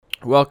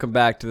Welcome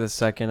back to the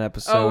second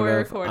episode we're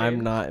of recording. I'm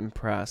Not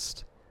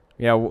Impressed.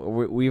 Yeah,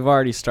 we've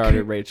already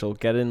started, Rachel.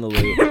 Get in the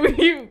loop.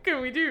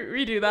 Can we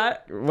redo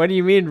that? What do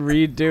you mean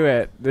redo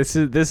it? This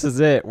is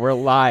it. We're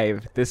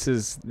live. This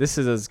is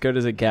as good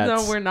as it gets.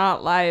 No, we're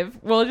not live.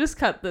 We'll just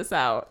cut this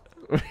out.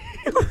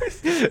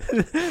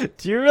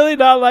 Do you really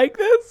not like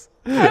this?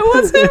 I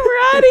wasn't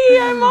ready.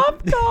 I'm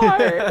off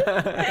guard.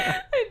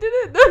 I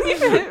didn't know you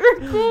hit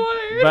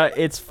record. But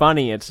it's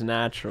funny. It's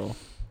natural.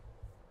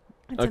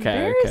 It's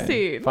Okay.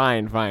 embarrassing.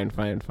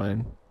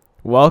 Fine.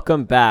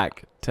 Welcome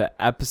back to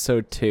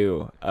episode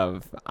 2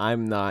 of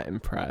I'm Not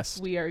Impressed.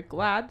 We are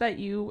glad that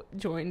you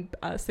joined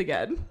us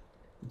again.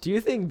 Do you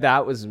think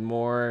that was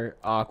more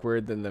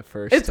awkward than the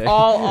first It's day?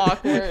 all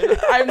awkward.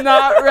 I'm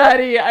not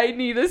ready. I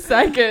need a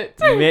second.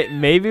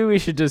 Maybe we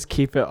should just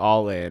keep it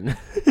all in.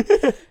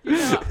 You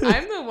know,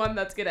 I'm the one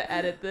that's going to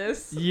edit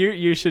this.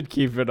 You should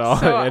keep it all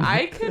So in.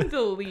 I can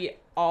delete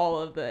all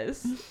of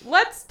this.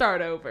 Let's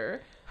start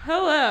over.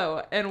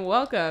 Hello and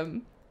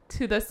welcome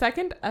to the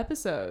second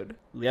episode.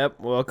 Yep,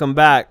 welcome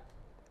back.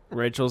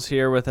 Rachel's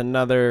here with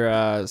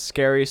another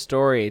scary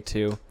story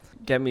to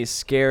get me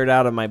scared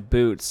out of my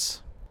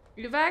boots.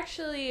 You've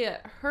actually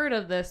heard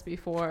of this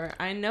before.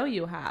 I know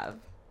you have.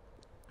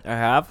 I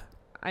have?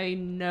 I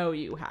know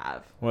you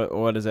have.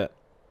 What is it?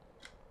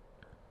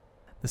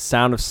 The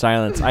Sound of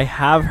Silence. I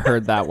have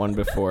heard that one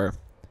before.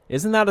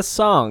 Isn't that a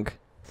song?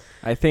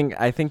 I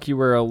think you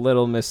were a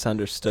little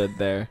misunderstood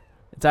there.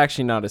 It's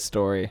actually not a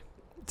story.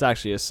 It's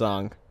actually a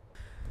song.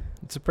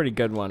 It's a pretty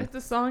good one. It's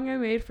a song I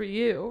made for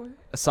you.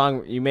 A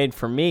song you made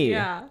for me?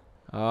 Yeah.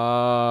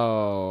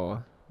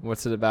 Oh.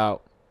 What's it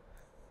about?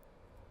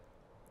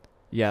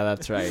 Yeah,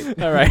 that's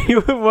right. All right.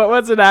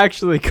 What's it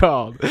actually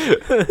called?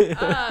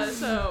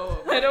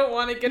 So I don't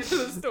want to get to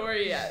the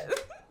story yet.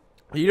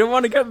 You don't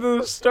want to get to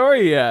the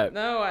story yet.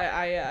 No,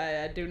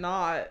 I do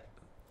not.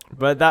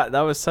 But that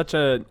was such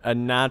a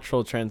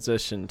natural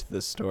transition to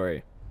the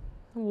story.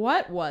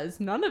 What was?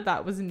 None of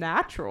that was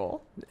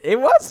natural. It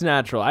was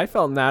natural. I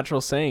felt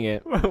natural saying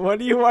it. What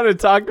do you want to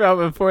talk about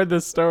before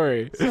this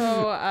story?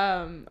 So,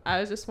 I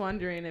was just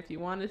wondering if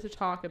you wanted to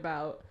talk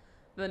about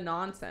the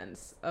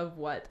nonsense of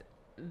what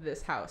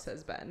this house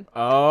has been.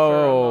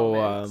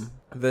 Oh,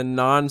 the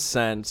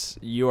nonsense.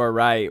 You are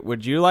right.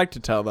 Would you like to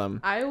tell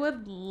them? I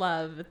would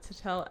love to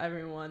tell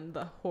everyone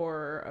the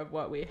horror of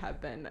what we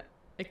have been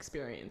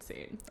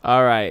experiencing.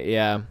 All right.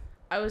 Yeah.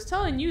 I was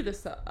telling you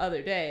this the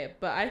other day,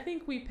 but I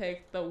think we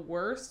picked the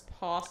worst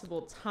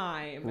possible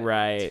time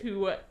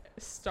to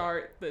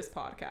start this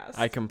podcast.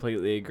 I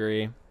completely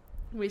agree.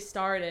 We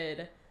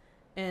started,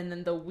 and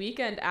then the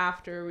weekend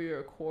after we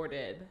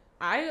recorded,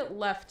 I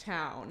left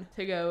town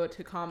to go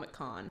to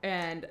Comic-Con,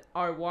 and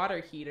our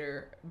water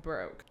heater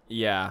broke.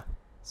 Yeah.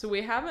 So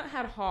we haven't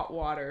had hot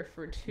water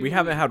for 2 weeks. We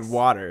haven't had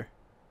water.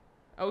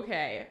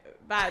 Okay,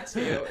 that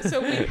too.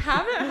 So we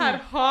haven't had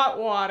hot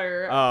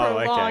water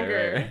for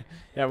longer. Right.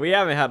 Yeah, we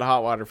haven't had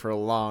hot water for a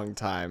long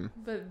time.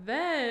 But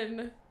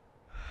then,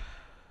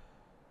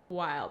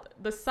 wild.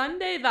 The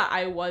Sunday that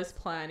I was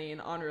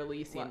planning on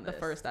releasing the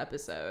first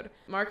episode,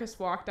 Marcus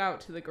walked out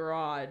to the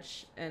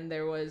garage and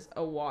there was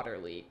a water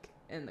leak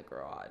in the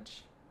garage.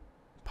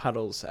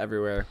 Puddles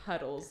everywhere.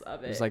 Puddles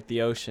of it. It was like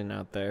the ocean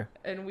out there.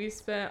 And we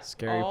spent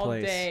Scary all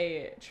place.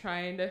 day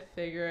trying to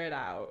figure it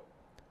out.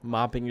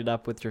 Mopping it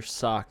up with your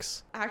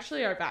socks.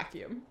 Actually, our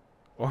vacuum.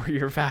 Or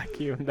your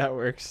vacuum. That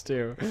works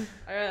too.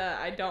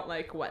 I don't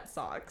like wet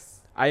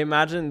socks. I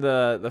imagine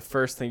the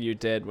first thing you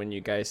did when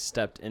you guys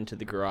stepped into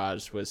the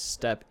garage was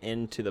step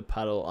into the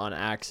puddle on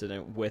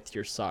accident with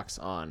your socks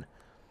on.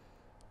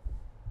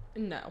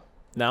 No.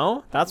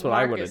 No? That's what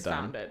I would Marcus have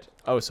done. found it.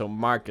 Oh, so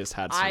Marcus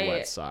had some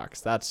wet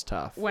socks. That's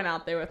tough. Went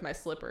out there with my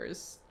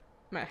slippers,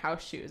 my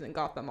house shoes, and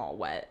got them all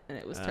wet, and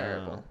it was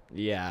terrible.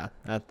 Yeah,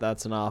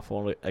 that's an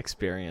awful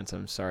experience.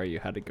 I'm sorry you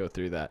had to go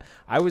through that.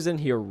 I was in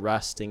here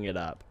rusting it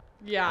up.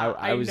 Yeah,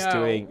 I was know.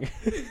 doing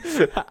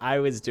I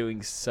was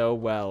doing so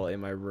well in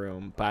my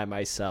room by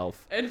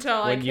myself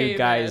Until when I came you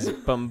guys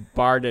in.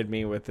 bombarded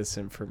me with this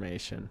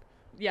information.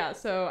 Yeah,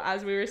 so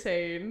as we were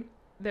saying,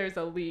 there's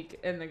a leak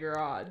in the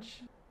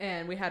garage,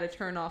 and we had to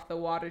turn off the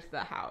water to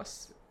the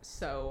house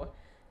so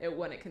it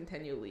wouldn't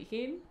continue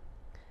leaking.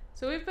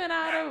 So we've been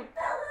out of...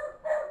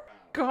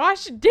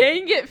 Gosh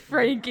dang it,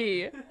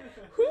 Frankie!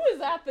 Who is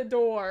at the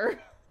door?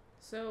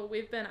 So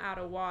we've been out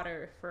of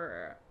water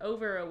for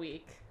over a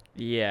week.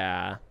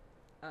 Yeah.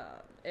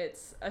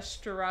 It's a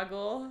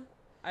struggle.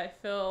 I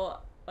feel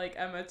like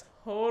I'm a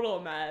total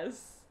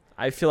mess.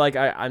 I feel like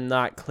I'm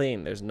not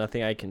clean. There's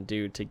nothing I can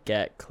do to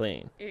get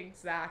clean.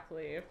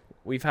 Exactly.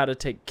 We've had to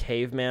take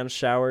caveman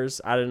showers.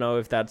 I don't know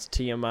if that's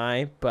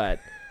TMI, but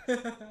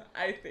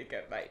I think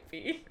it might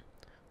be.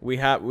 we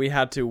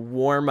had to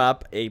warm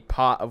up a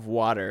pot of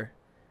water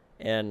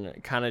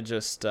and kind of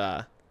just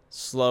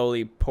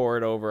slowly pour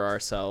it over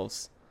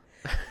ourselves.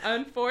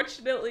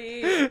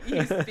 Unfortunately,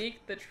 you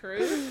speak the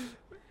truth.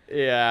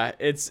 Yeah,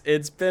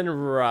 it's been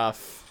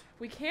rough.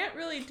 We can't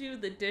really do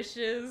the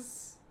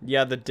dishes.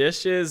 Yeah, the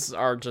dishes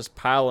are just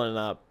piling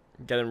up,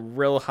 getting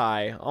real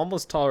high,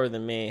 almost taller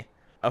than me.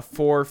 a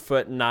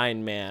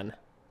 4'9" man.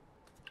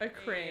 A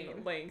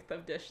crane length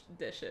of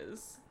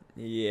dishes.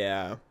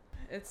 Yeah.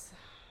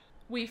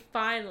 We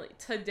finally,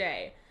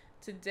 today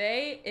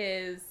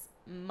is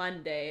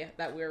Monday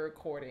that we're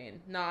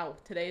recording. No,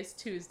 today's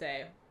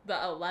Tuesday, the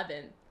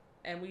 11th,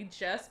 and we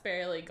just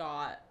barely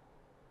got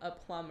a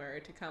plumber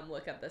to come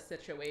look at the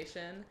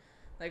situation.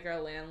 Like,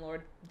 our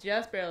landlord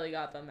just barely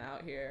got them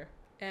out here.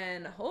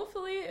 And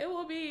hopefully it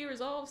will be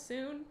resolved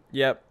soon.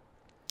 Yep.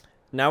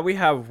 Now we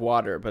have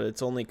water, but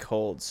it's only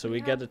cold, so we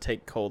get to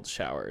take cold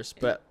showers.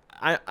 But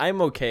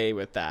I'm okay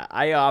with that.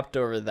 I opt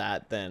over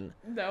that than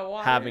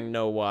having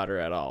no water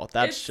at all.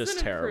 That's just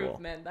terrible.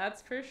 Improvement,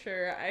 that's for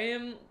sure. I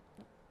am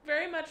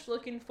very much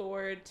looking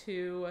forward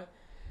to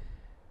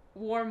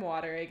warm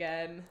water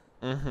again.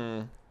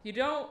 Mm-hmm.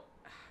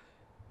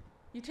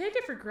 You take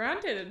it for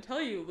granted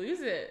until you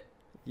lose it.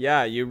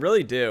 Yeah, you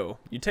really do.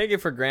 You take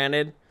it for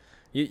granted.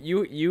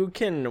 You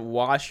can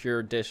wash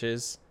your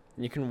dishes.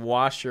 You can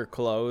wash your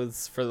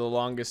clothes for the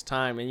longest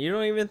time, and you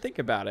don't even think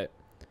about it.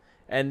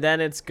 And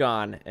then it's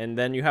gone, and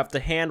then you have to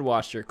hand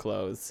wash your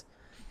clothes,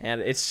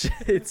 and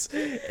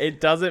it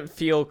doesn't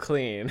feel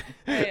clean.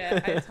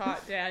 I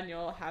taught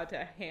Daniel how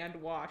to hand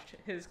wash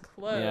his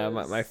clothes. Yeah,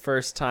 my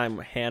first time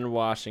hand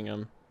washing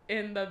them.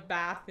 In the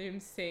bathroom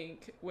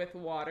sink with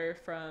water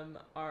from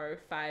our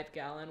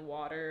 5-gallon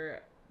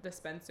water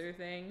dispenser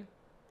thing.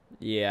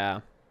 Yeah.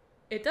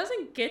 It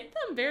doesn't get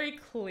them very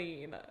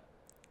clean.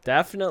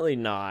 Definitely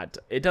not.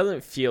 It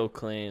doesn't feel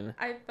clean.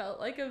 I felt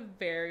like a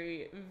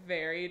very,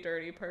 very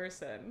dirty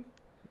person.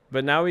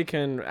 But now we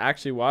can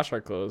actually wash our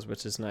clothes,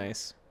 which is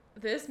nice.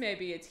 This may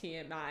be a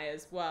TMI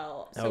as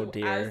well. Oh, So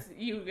dear. as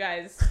you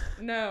guys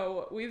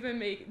know, we've been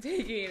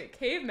taking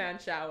caveman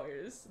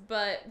showers.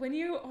 But when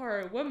you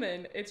are a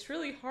woman, it's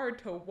really hard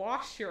to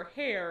wash your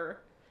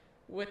hair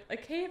with a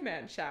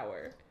caveman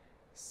shower.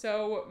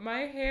 So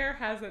my hair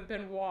hasn't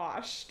been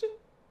washed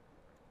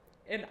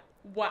in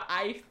what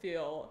I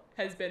feel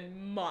has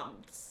been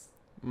months.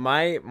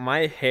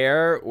 My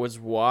hair was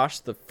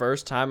washed the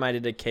first time I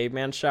did a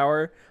caveman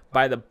shower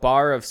by the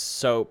bar of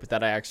soap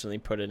that I actually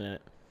put in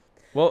it.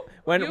 Well,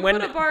 when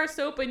put a bar of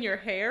soap in your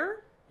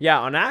hair? Yeah,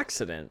 on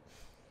accident.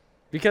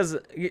 Because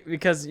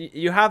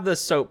you have the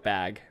soap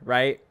bag,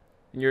 right?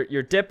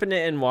 You're dipping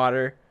it in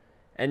water,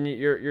 and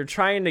you're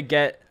trying to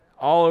get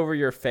all over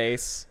your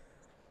face,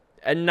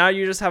 and now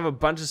you just have a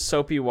bunch of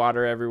soapy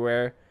water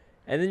everywhere,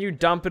 and then you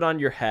dump it on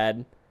your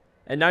head.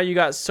 And now you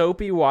got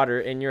soapy water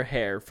in your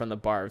hair from the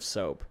bar of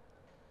soap.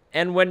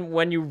 And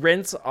when you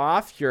rinse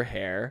off your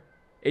hair,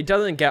 it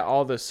doesn't get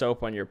all the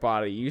soap on your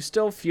body. You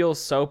still feel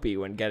soapy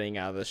when getting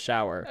out of the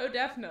shower. Oh,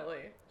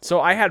 definitely. So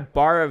I had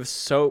bar of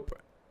soap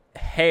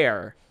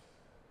hair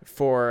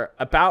for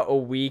about a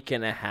week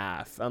and a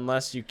half,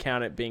 unless you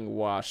count it being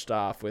washed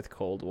off with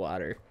cold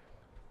water.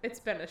 It's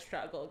been a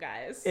struggle,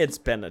 guys. It's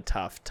been a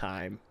tough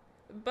time.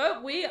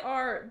 But we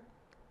are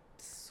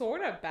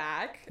sort of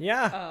back.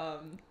 Yeah.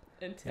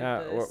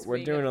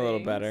 We're doing a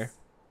little better.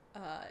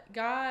 I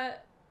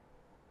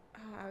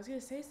was gonna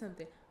say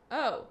something.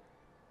 Oh,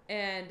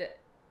 and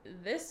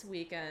this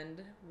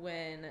weekend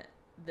when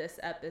this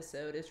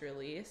episode is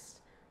released,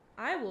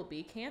 I will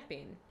be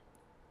camping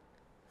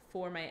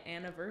for my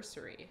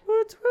anniversary.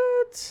 What?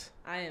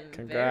 I am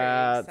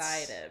Congrats.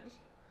 very excited.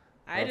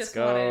 Let's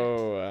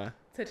go. Wanted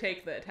to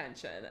take the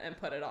attention and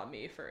put it on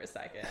me for a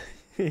second.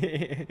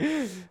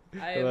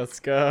 Let's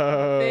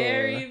go.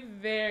 Very,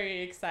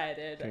 very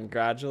excited.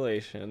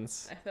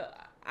 Congratulations.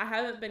 I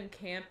haven't been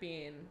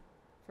camping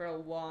for a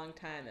long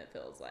time, it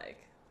feels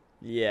like.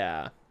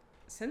 Yeah.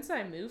 Since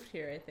I moved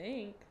here, I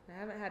think. I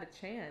haven't had a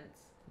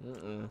chance.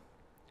 Mm-mm.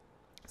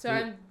 So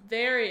I'm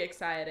very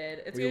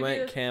excited. We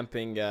went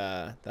camping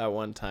that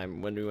one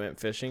time when we went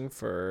fishing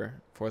for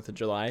 4th of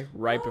July,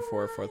 right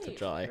before 4th of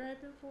July.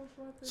 Right before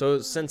 4th of So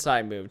July. since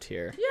I moved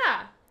here.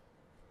 Yeah.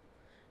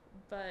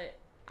 But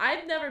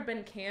I've never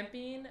been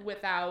camping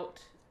without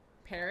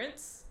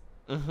parents.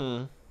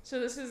 Mm-hmm. So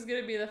this is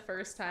going to be the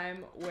first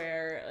time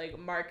where like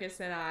Marcus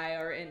and I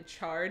are in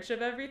charge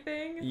of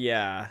everything.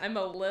 Yeah. I'm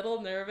a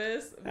little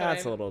nervous. But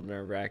That's I'm a little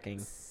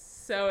nerve-wracking.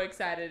 so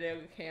excited to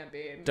go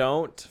camping.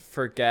 Don't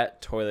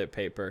forget toilet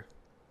paper.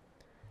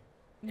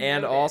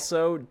 And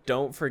also,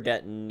 don't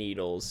forget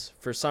needles.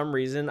 For some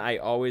reason, I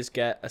always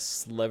get a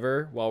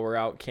sliver while we're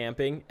out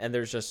camping, and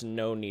there's just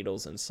no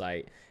needles in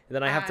sight. And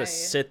then I have to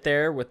sit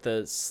there with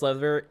the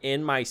sliver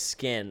in my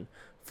skin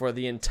for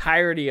the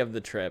entirety of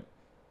the trip.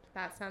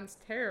 That sounds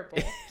terrible.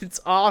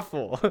 It's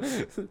awful.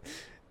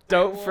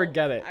 Don't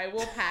forget it. I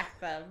will pack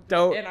them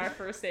in our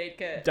first aid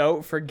kit.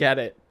 Don't forget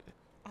it.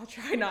 I'll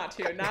try not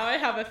to. Now I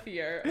have a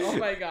fear. Oh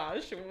my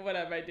gosh, what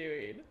am I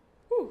doing?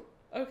 Whew.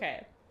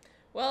 Okay.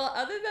 Well,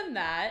 other than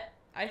that,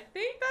 I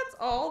think that's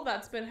all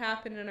that's been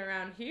happening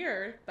around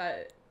here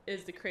that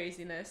is the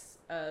craziness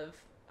of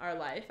our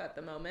life at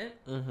the moment.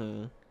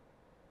 Mm-hmm.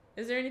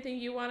 Is there anything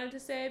you wanted to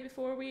say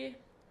before we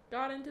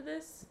got into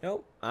this?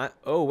 Nope.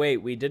 Oh, wait.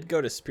 We did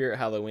go to Spirit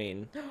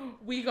Halloween.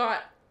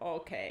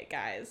 Okay,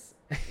 guys.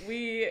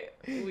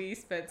 we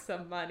spent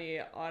some money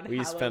on We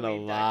Halloween spent a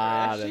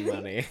lot of decorations.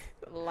 money.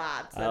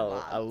 Lots and a,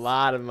 lots. a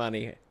lot of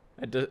money.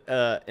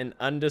 An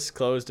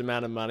undisclosed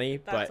amount of money,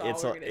 That's but all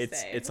it's we're gonna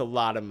it's say. it's a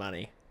lot of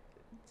money.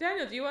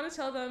 Daniel, do you want to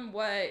tell them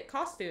what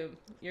costume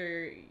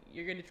you're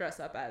gonna dress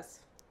up as?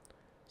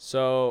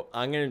 So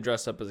I'm gonna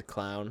dress up as a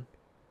clown.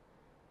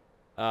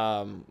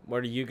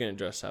 What are you gonna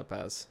dress up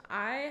as?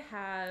 I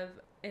have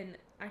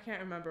I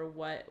can't remember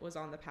what was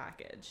on the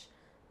package,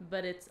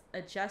 but it's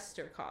a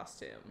jester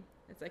costume.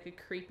 It's like a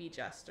creepy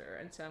jester,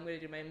 and so I'm gonna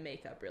do my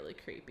makeup really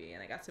creepy,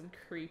 and I got some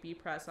creepy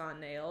press-on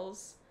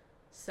nails.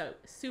 So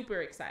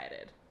super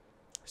excited.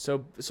 So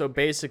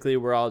basically,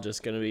 we're all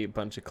just gonna be a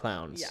bunch of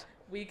clowns. Yeah,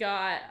 we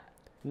got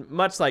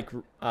Much like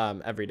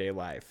everyday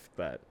life,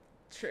 but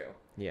true.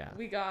 yeah.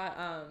 We got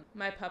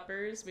my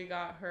puppers. We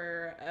got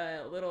her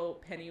a little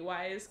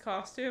Pennywise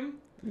costume.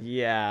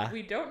 Yeah.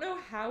 We don't know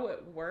how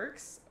it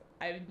works.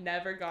 I've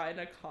never gotten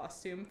a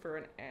costume for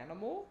an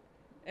animal,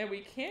 and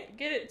we can't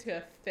get it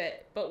to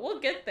fit, but we'll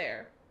get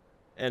there.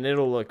 And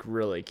it'll look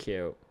really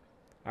cute.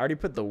 I already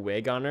put the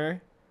wig on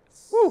her.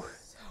 Woo.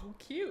 So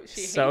cute.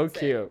 She So hates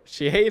cute.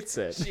 She hates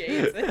it. She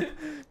hates it.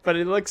 But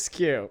it looks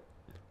cute.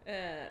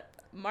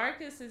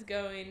 Marcus is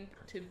going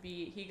to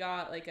be. He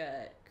got like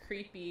a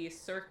creepy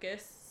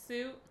circus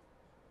suit,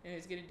 and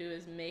he's gonna do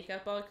his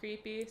makeup all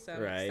creepy. So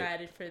I'm Right.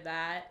 excited for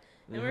that.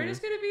 And we're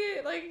just gonna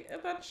be like a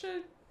bunch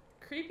of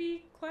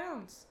creepy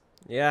clowns.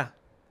 Yeah.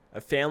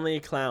 A family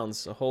of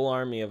clowns, a whole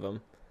army of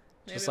them.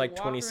 Just Maybe like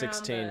walk around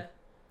 2016.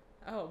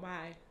 Oh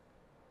my.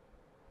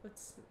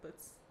 Let's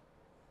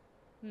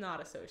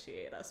not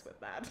associate us with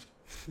that.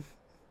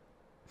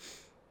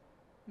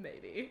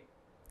 Maybe.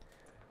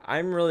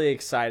 I'm really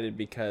excited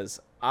because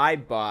I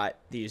bought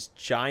these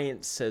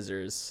giant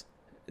scissors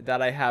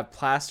that I have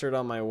plastered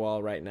on my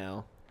wall right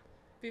now.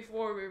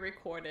 Before we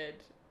recorded,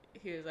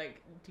 he was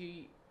like,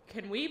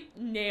 can we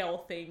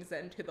nail things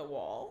into the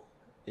wall?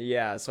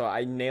 Yeah, so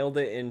I nailed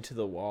it into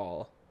the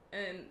wall.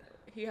 And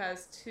he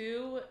has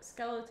 2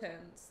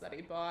 skeletons that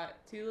he bought,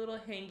 2 little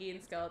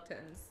hanging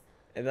skeletons.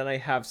 And then I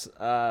have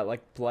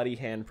like bloody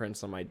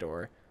handprints on my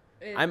door.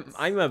 It's-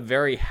 I'm a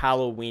very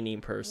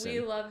Halloweeny person. We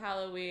love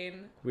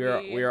Halloween. We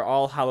are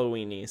all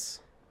Halloweenies.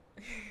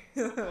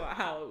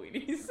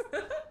 Halloweenies.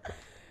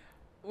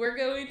 We're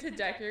going to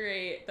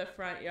decorate the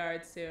front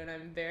yard soon.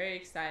 I'm very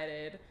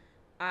excited.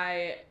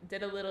 I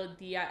did a little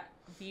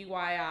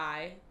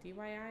DIY.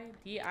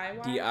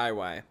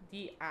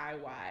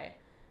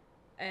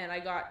 And I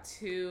got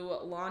 2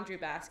 laundry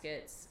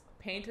baskets,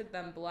 painted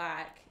them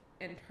black,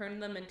 and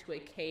turned them into a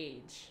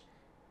cage.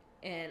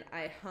 And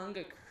I hung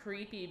a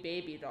creepy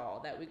baby doll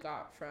that we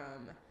got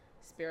from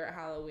Spirit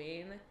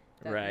Halloween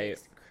that Right.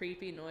 makes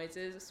creepy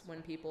noises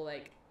when people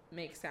like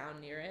make sound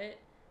near it.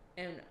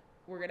 And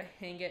we're gonna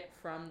hang it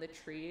from the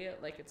tree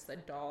like it's the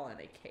doll in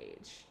a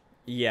cage.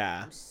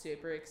 Yeah. I'm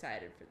super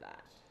excited for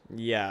that.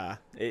 Yeah.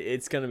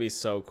 It's going to be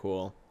so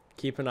cool.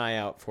 Keep an eye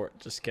out for it.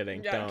 Just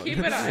kidding. Yeah, Don't. keep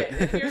an eye.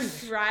 If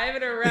you're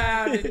driving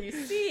around and you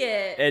see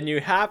it, And you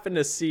happen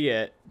to see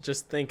it,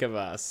 just think of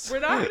us. we're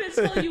not gonna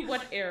tell you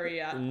what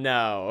area.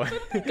 No.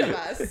 Think of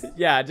us.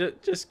 Yeah,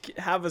 just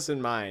have us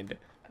in mind.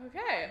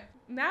 Okay.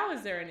 Now,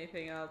 is there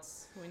anything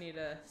else we need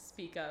to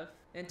speak of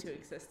into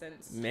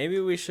existence? Maybe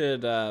we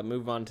should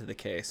move on to the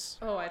case.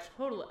 Oh, I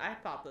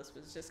thought this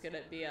was just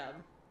gonna be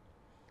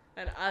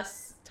an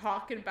us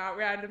talking about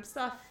random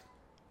stuff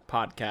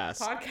Podcast.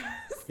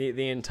 podcast.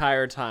 The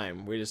entire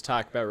time we just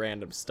talk about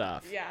random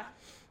stuff. Yeah.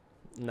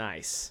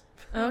 Nice.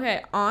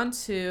 Okay, on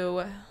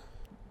to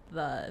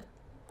the.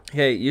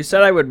 Hey, you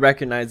said I would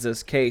recognize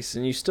this case,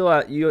 and you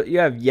still you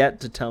have yet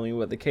to tell me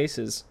what the case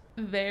is.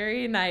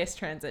 Very nice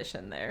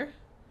transition there.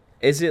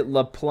 Is it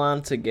La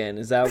Plante again?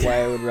 Is that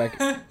why I would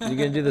You're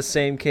gonna do the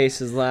same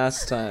case as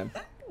last time.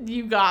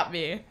 You got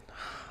me.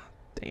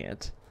 Dang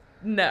it.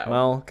 No.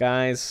 Well,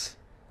 guys,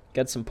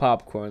 get some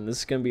popcorn. This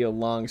is gonna be a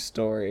long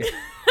story.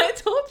 I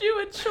told you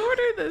it's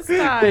shorter this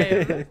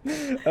time.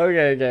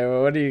 Okay.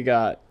 Well, what do you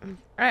got?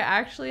 I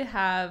actually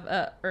have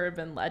a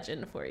urban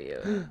legend for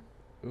you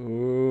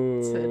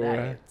Ooh.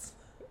 tonight.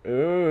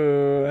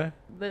 Ooh.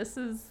 This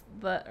is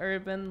the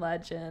urban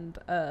legend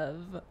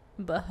of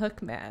the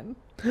Hookman.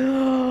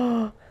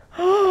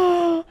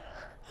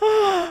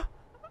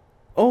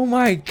 Oh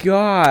my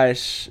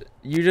gosh.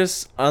 You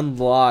just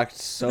unlocked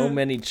so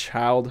many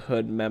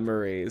childhood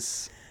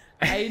memories.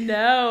 I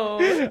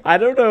know. I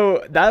don't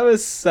know. That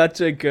was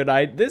such a good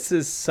idea. This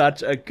is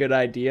such a good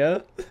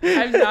idea.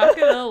 I'm not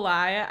gonna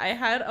lie. I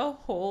had a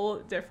whole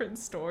different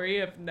story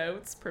of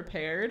notes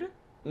prepared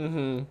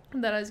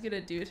that I was gonna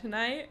do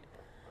tonight,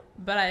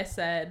 but I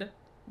said,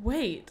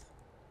 "Wait,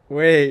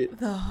 Wait.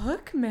 the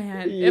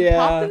Hookman." It Yeah.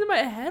 popped into my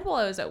head while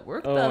I was at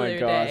work the Oh other my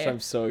gosh. day, I'm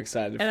so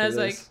excited and for I was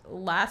this. like,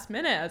 last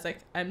minute, I was like,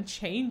 "I'm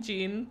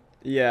changing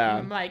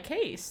Yeah. my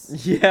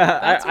case." Yeah.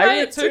 That's why I it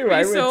would took too. me I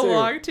would so too.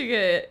 long to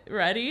get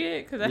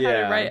ready, because I had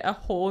Yeah. to write a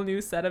whole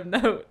new set of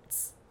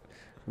notes.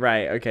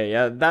 Right. Okay.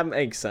 Yeah. That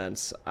makes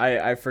sense.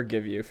 I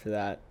forgive you for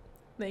that.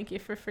 Thank you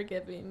for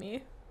forgiving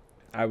me.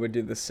 I would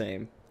do the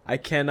same. I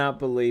cannot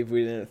believe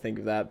we didn't think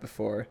of that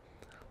before.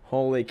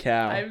 Holy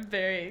cow. I'm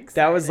very excited.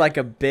 That was like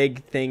a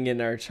big thing in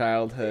our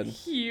childhood.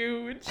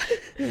 huge.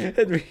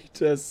 And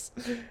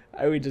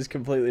we just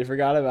completely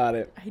forgot about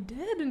it. I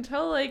did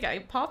until like I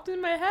popped in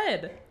my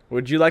head.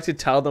 Would you like to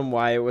tell them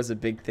why it was a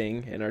big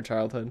thing in our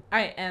childhood?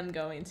 I am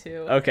going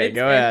to. Okay, it's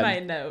go ahead.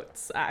 in my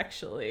notes,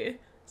 actually.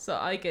 So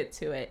I'll get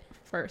to it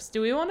first.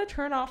 Do we want to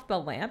turn off the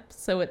lamp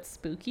so it's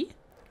spooky?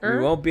 We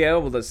won't be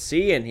able to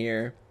see in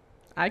here.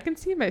 I can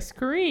see my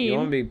screen. You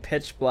want to be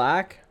pitch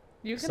black?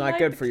 You It's can not light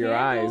good the for your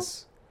candle.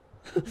 eyes.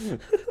 We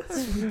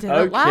did it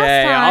Okay,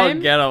 last I'll time.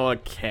 get a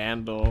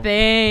candle.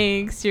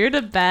 Thanks. You're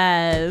the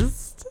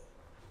best.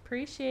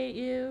 Appreciate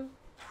you.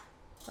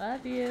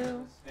 Love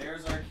you.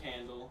 There's our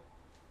candle.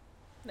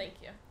 Thank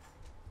you.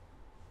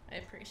 I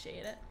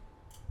appreciate it.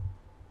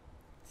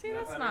 See, Is that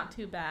that's better? not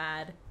too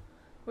bad.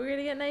 We're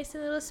gonna get nice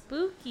and little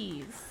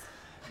spookies.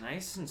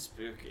 Nice and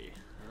spooky.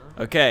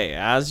 Okay,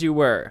 as you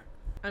were.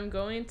 I'm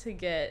going to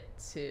get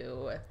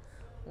to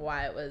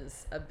why it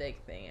was a big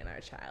thing in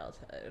our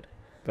childhood.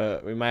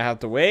 But we might have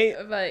to wait.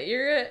 But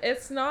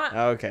it's not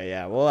Okay,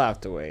 yeah, we'll have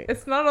to wait.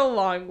 it's not a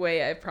long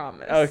way, I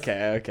promise.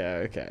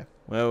 Okay.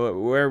 Well,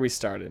 where are we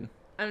started?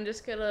 I'm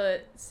just gonna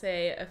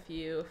say a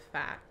few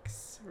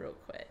facts real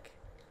quick.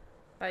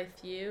 By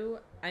few,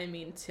 I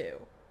mean two.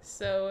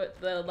 So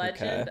the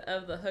legend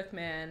of the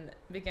Hookman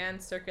began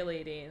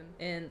circulating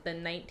in the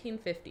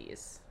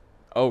 1950s.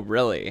 Oh,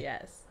 really?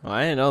 Yes. Well,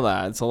 I didn't know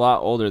that. It's a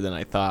lot older than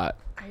I thought.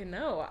 I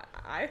know.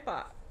 I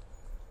thought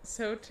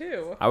so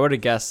too. I would have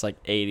guessed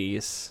like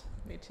 80s.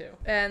 Me too.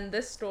 And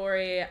this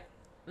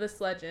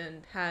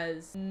legend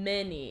has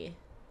many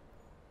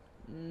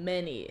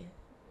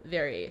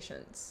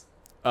variations.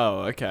 Oh,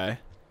 okay.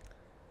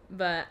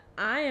 But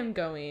I am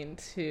going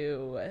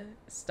to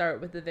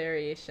start with the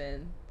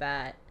variation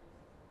that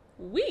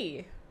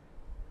we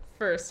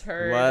first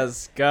heard.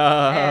 Let's go.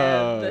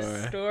 And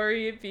the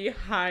story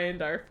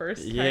behind our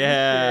first time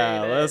Yeah,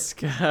 hearing it. let's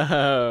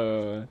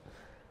go.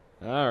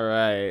 All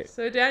right.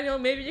 So Daniel,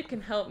 maybe you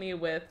can help me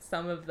with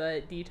some of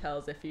the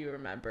details if you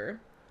remember.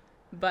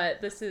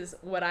 But this is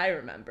what I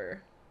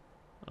remember.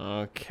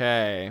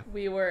 Okay.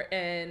 We were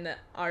in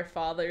our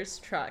father's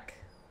truck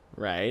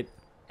Right.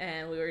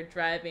 and we were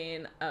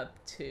driving up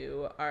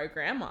to our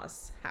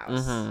grandma's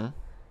house. Mm-hmm.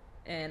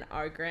 And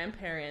our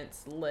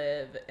grandparents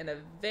live in a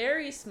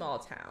very small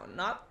town,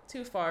 not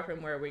too far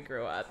from where we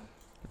grew up.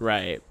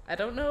 Right. I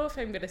don't know if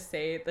I'm going to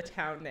say the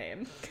town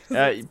name. 'Cause You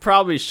it's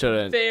probably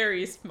shouldn't.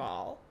 very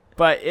small.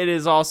 But it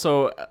is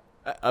also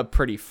a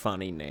pretty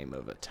funny name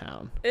of a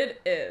town.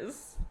 It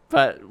is.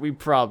 But we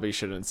probably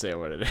shouldn't say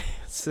what it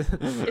is.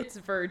 It's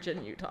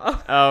Virgin,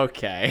 Utah.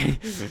 Okay.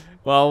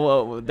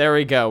 Well, there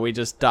we go. We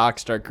just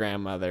doxed our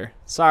grandmother.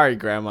 Sorry,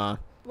 Grandma.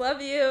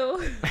 Love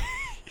you.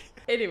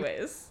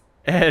 Anyways.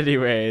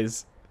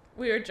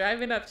 We were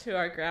driving up to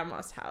our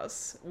grandma's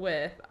house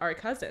with our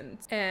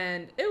cousins,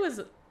 and it was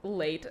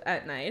late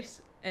at night,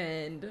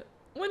 and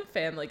when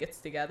family gets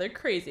together,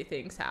 crazy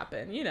things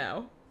happen, you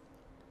know.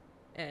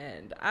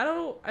 And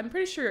I'm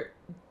pretty sure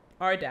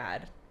our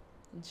dad,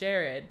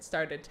 Jared,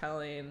 started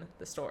telling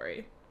the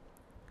story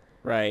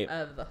Right.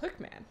 of the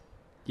Hookman.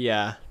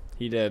 Yeah,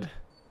 he did.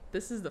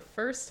 This is the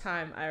first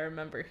time I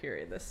remember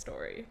hearing this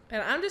story.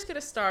 And I'm just going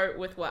to start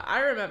with what I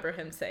remember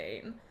him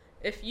saying.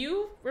 If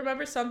you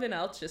remember something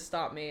else, just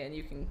stop me and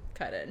you can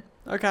cut in.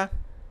 Okay.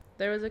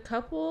 There was a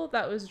couple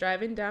that was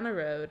driving down a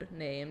road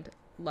named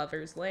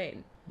Lover's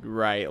Lane.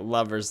 Right,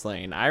 Lover's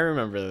Lane. I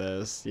remember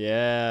this.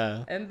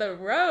 Yeah. And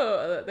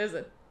there's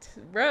a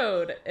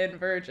road in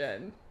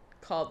Virgin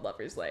called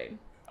Lover's Lane.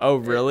 Oh,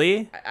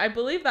 really? I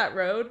believe that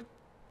road,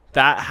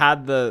 That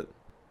had the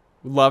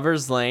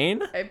Lover's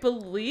Lane? I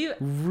believe,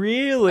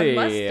 Really?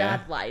 unless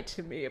Dad lied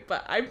to me,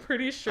 but I'm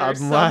pretty sure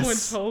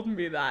Unless- someone told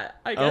me that.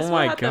 I guess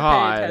my we'll have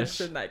gosh. to pay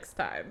attention next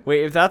time.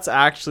 Wait, if that's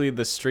actually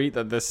the street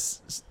that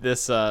this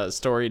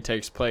story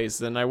takes place,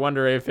 then I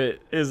wonder if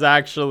it is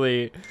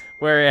actually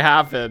where it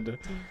happened.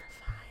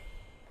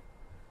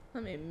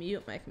 Let me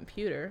mute my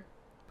computer.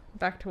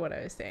 Back to what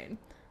I was saying.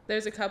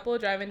 There's a couple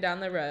driving down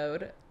the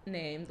road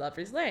named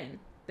Lover's Lane.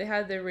 They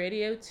had their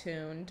radio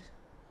tuned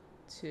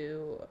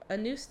to a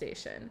news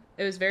station.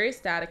 It was very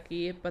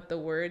staticky, but the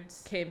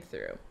words came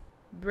through.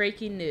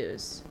 Breaking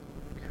news.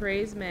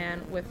 Crazed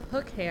man with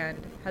hook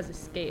hand has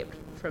escaped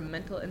from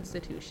mental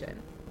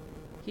institution.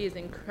 He is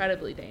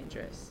incredibly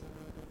dangerous.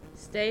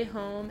 Stay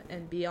home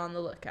and be on the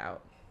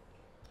lookout.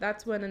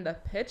 That's when in the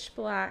pitch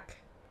black,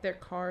 their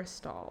car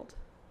stalled.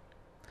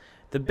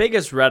 The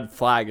biggest red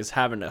flag is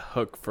having a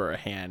hook for a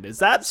hand. Is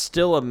that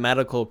still a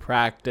medical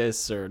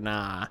practice or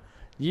nah?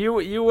 You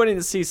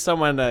wouldn't see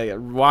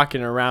someone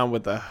walking around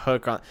with a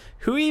hook on.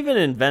 Who even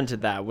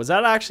invented that? Was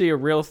that actually a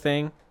real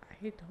thing?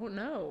 I don't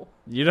know.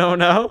 You don't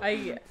know?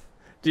 I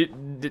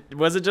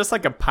Was it just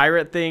like a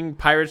pirate thing?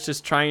 Pirates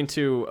just trying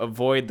to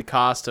avoid the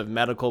cost of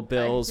medical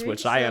bills, think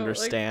which I so, like-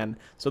 understand.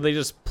 So they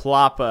just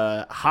plop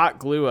a hot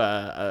glue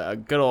a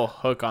good old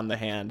hook on the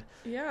hand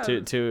yeah.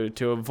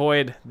 to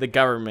avoid the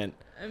government.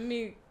 I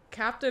mean,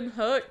 Captain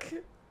Hook.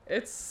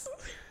 It's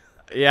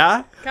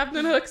Yeah?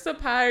 Captain Hook's a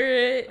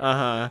pirate.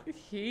 Uh-huh.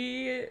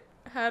 He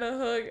had a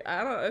hook.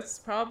 I don't know. It's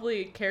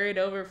probably carried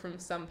over from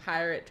some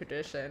pirate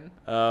tradition.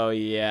 Oh,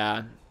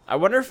 yeah. I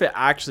wonder if it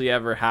actually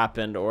ever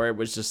happened or it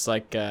was just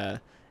like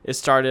it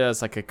started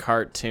as like a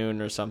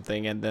cartoon or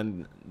something, and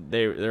then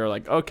they were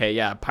like, okay,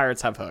 yeah,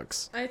 pirates have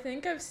hooks. I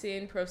think I've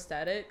seen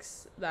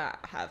prosthetics that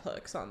have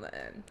hooks on the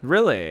end.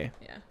 Really?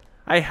 Yeah.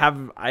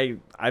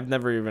 I've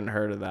never even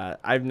heard of that.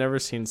 I've never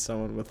seen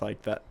someone with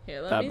like that.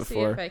 Here, let that me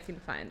before. see if I can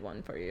find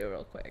one for you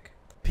real quick.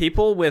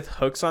 People with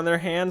hooks on their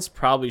hands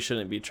probably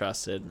shouldn't be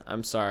trusted.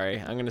 I'm sorry.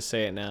 I'm going to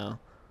say it now.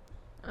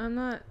 I'm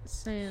not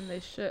saying they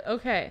should.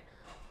 Okay.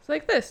 It's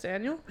like this,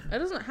 Daniel. It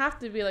doesn't have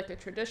to be like a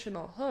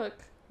traditional hook.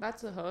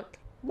 That's a hook.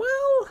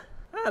 Well,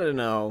 I don't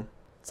know.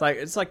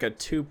 It's like a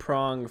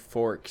two-prong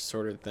fork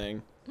sort of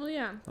thing. Well,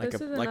 yeah. Like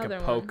This is like another a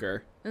one.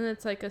 poker. And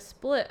it's like a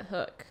split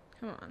hook.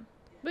 Come on.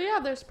 But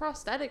yeah, there's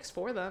prosthetics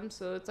for them,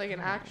 so it's like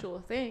an actual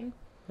thing.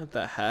 What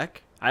the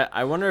heck?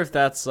 I wonder if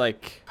that's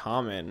like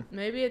common.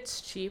 Maybe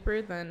it's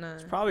cheaper than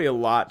It's probably a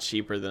lot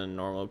cheaper than a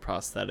normal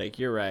prosthetic.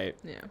 You're right.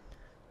 yeah.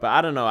 But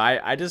I don't know.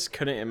 I just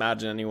couldn't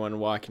imagine anyone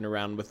walking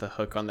around with a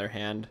hook on their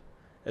hand,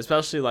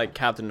 especially like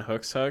Captain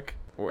Hook's hook.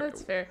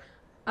 That's fair.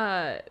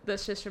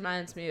 This just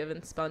reminds me of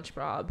in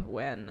SpongeBob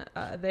when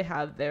they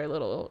have their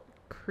little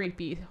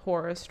creepy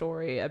horror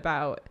story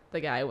about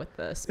the guy with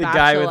the spatula. The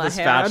guy with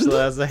the hand.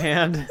 spatula as a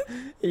hand.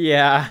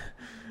 Yeah.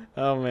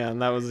 Oh man,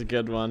 that was a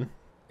good one.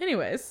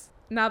 Anyways,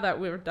 now that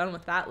we were done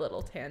with that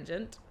little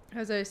tangent,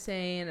 as I was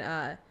saying,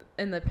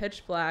 in the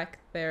pitch black,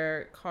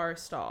 their car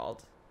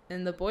stalled.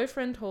 And the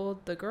boyfriend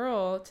told the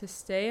girl to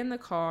stay in the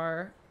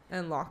car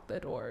and lock the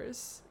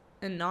doors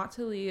and not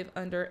to leave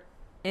under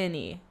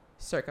any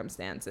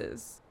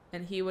circumstances.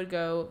 And he would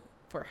go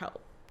for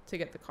help to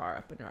get the car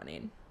up and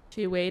running.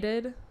 She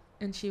waited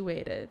and she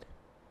waited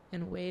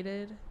and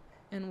waited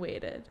and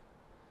waited.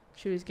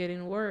 She was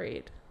getting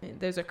worried. I mean,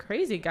 there's a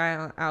crazy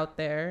guy out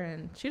there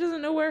and she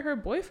doesn't know where her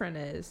boyfriend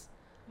is.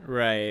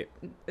 Right.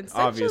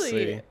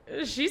 Essentially,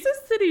 she's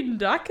a sitting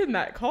duck in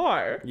that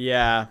car.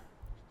 Yeah.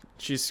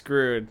 She's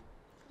screwed.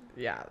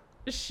 Yeah.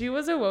 She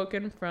was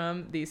awoken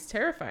from these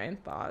terrifying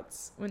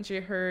thoughts when she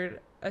heard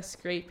a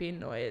scraping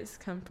noise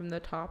come from the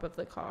top of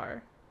the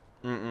car.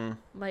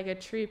 Like a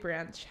tree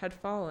branch had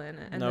fallen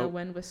and the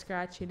wind was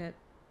scratching it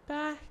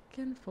back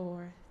and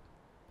forth,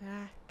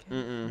 back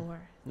and forth.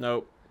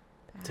 Nope.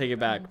 Back Take it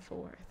back. and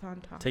forth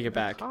on top Take of it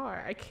back. the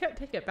car. I can't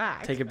take it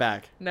back. Take it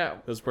back. No.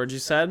 Those words you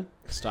said,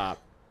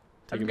 stop.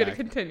 Take I'm it going to back.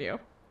 continue.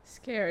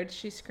 Scared,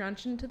 she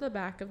scrunched into the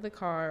back of the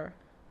car,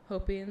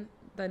 hoping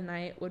the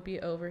night would be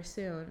over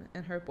soon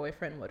and her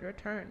boyfriend would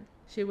return.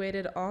 She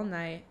waited all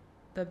night,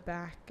 the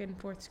back and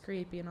forth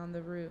scraping on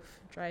the roof,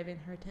 driving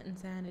her to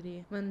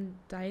insanity. When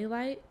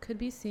daylight could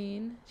be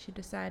seen, she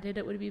decided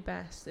it would be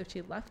best if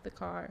she left the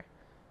car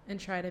and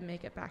tried to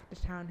make it back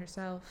to town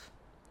herself.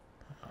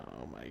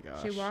 Oh my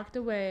gosh. She walked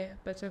away,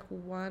 but took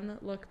one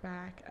look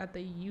back at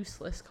the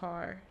useless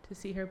car to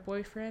see her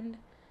boyfriend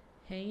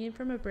hanging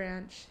from a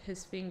branch,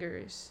 his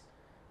fingers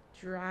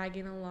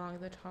dragging along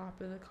the top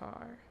of the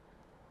car,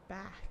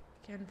 back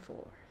and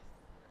forth.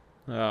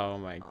 Oh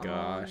my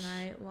gosh. All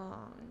night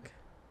long.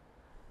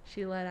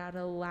 She let out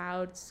a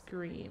loud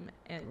scream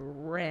and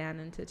ran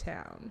into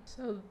town.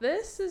 So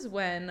this is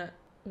when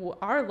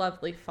our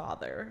lovely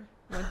father,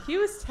 when he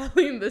was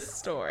telling this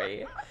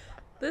story,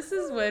 this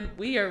is when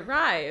we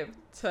arrived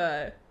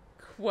to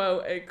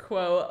quote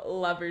unquote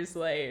Lover's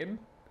Lane.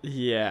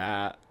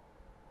 Yeah.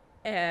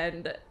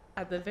 And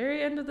at the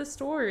very end of the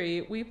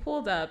story, we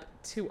pulled up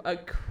to a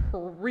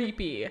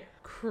creepy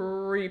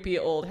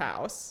old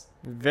house.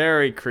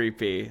 Very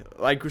creepy.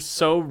 Like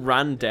so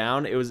run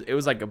down. It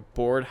was like a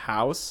board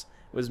house.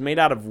 It was made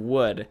out of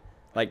wood,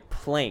 like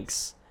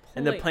planks.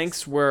 And the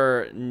planks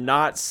were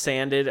not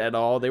sanded at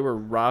all. They were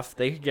rough.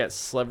 They could get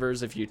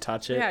slivers if you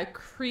touch it. Yeah,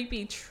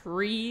 creepy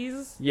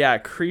trees. Yeah,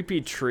 creepy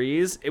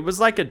trees. It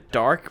was like a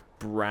dark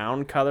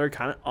brown color,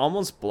 kind of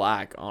almost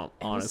black,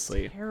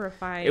 honestly. It was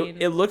terrifying.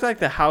 It looked like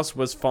the house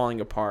was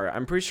falling apart.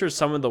 I'm pretty sure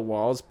some of the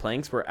walls,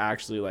 planks were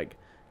actually like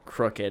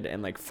crooked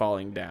and like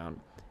falling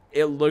down.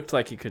 It looked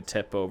like it could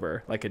tip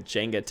over, like a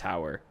Jenga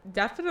tower.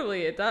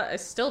 Definitely, it does.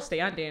 It's still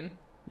standing.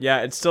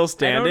 Yeah, it's still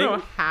standing. I don't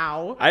know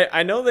how.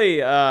 I know they've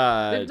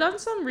done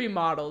some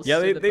remodels. Yeah,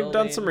 to they've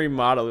done building. some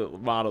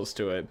models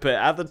to it, but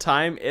at the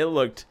time it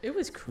looked It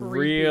was creepy.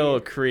 real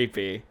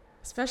creepy,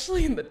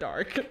 especially in the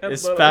dark.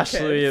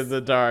 especially in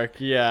the dark.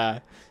 Yeah,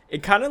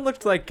 it kind of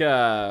looked like. Do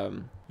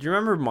you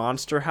remember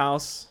Monster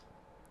House?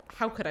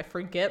 How could I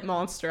forget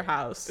Monster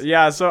House?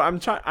 Yeah, so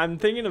I'm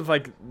thinking of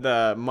like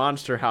the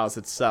Monster House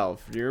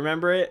itself. Do you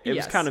remember it? It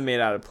was kind of made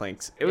out of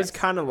planks. It was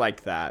kind of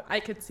like that. I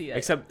could see it.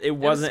 Except it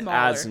wasn't smaller.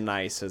 as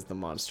nice as the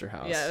Monster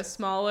House. Yeah, it was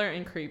smaller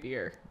and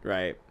creepier.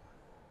 Right.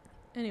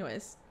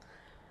 Anyways,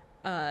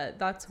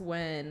 that's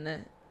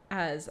when,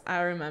 as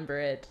I remember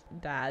it,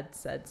 Dad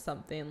said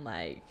something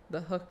like,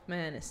 "The hooked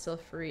man is still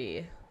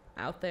free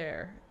out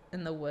there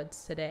in the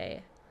woods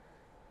today,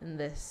 and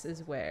this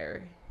is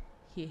where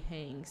he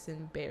hangs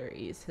and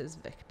buries his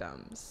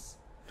victims."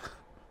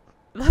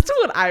 That's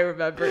what I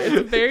remember.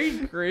 It's very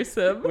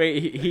gruesome.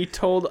 Wait, he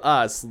told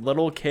us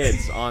little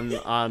kids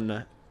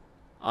on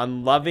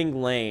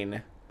Loving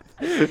Lane.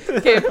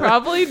 Okay,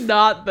 probably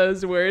not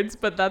those words,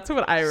 but that's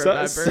what I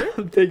remember.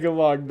 Something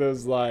along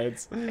those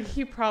lines.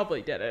 He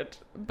probably didn't,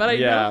 but I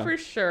Yeah. know for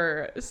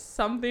sure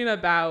something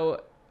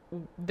about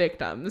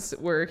victims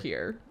were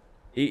here.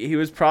 He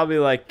was probably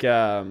like,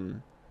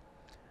 the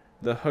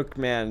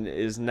Hookman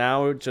is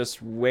now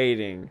just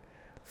waiting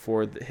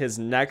for his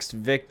next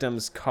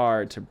victim's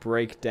car to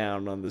break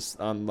down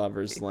on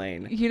Lover's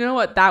Lane. You know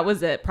what? That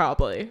was it,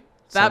 probably.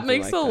 That Something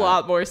makes like a that.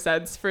 lot more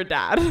sense for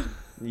Dad.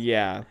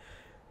 Yeah.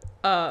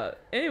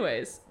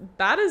 Anyways,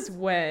 that is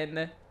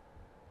when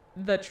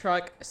the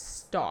truck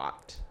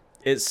stopped.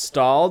 It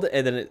stalled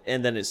and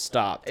then it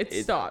stopped. It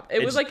stopped. It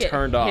was just like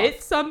turned it off.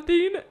 hit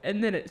something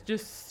and then it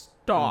just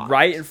stopped.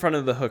 Right in front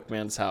of the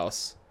Hookman's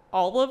house.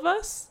 All of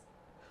us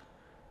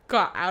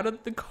got out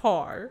of the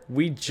car,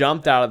 We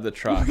jumped out of the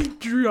truck. we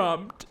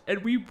jumped, and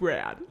we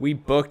ran. We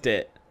booked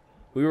it.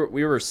 We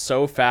were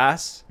so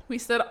fast. We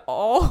said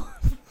all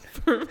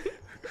for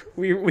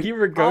We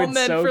were all going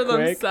men so for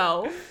quick.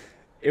 themselves.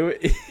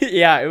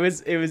 It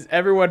was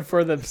everyone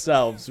for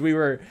themselves. We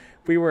were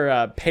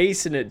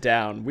pacing it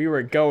down. We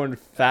were going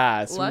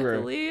fast.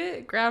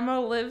 Luckily, Grandma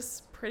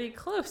lives pretty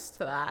close to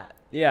that,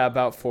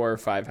 About 4 or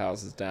 5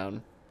 houses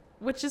down.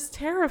 which is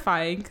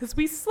terrifying because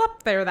we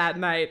slept there that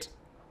night.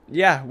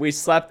 Yeah, we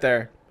slept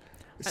there.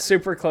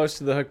 Super close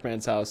to the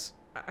Hookman's house.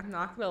 I'm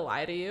not gonna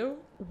lie to you.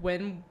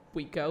 When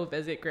we go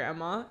visit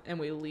Grandma and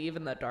we leave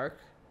in the dark,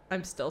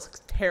 I'm still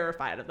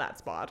terrified of that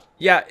spot.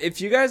 Yeah,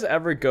 if you guys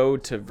ever go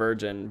to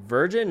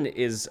Virgin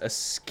is a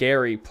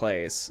scary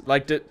place.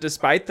 Like,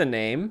 despite the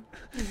name,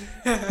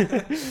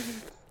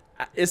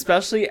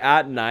 especially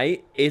at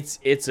night,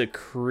 it's a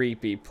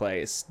creepy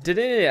place.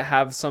 Didn't it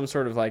have some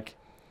sort of like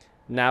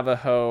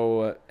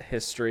Navajo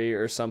history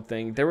or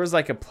something? There was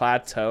like a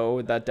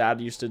plateau that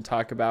Dad used to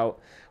talk about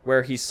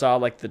where he saw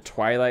like the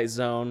Twilight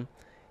Zone.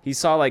 He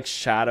saw like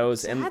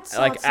shadows and Dad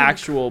saw like some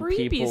actual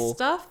creepy people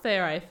stuff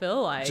there. I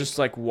feel like just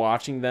like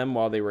watching them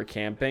while they were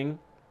camping.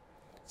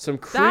 Some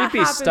That creepy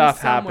happens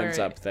stuff happens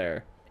somewhere. up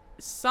there.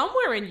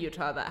 somewhere in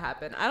Utah that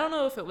happened. I don't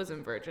know if it was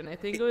in Virgin. I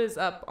think it was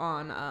up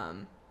on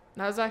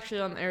that was actually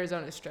on the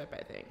Arizona Strip,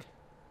 I think,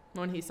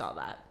 when he saw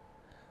that.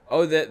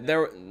 Oh,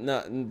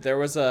 there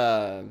was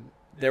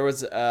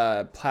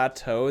a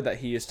plateau that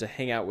he used to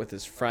hang out with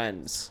his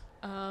friends,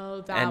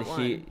 Oh, that and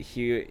one.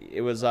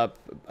 it was up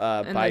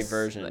And by this-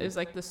 Virgin. It was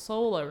like the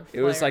solar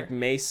It was flare. like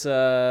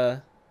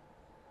Mesa,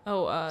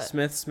 oh,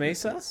 Smith's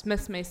Mesa,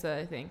 Smith's Mesa,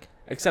 I think.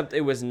 except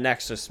it was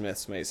next to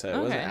Smith's Mesa. It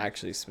wasn't Okay.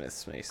 actually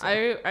Smith's Mesa.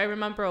 I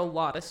remember a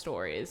lot of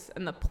stories,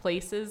 and the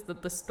places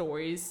that the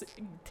stories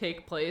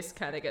take place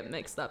kind of get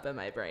mixed up in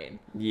my brain.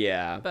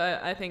 Yeah.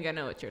 But I think I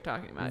know what you're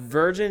talking about.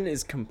 Virgin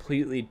is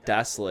completely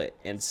desolate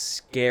and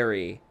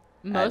scary.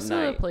 Most of the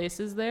night.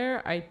 places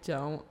there, I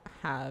don't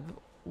have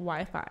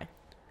Wi-Fi.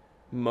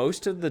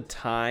 Most of the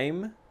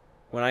time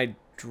when I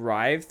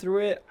drive through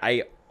it,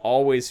 I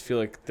always feel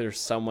like there's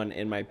someone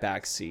in my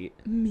back seat.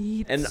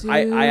 Me And too.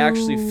 I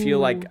actually feel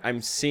like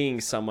I'm seeing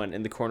someone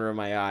in the corner of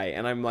my eye,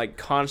 and I'm like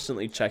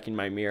constantly checking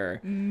my mirror.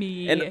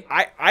 Me. And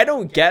I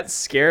don't get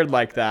scared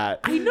like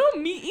that. I know,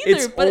 me either.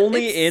 It's but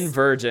only it's in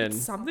Virgin.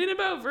 something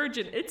about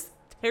Virgin. It's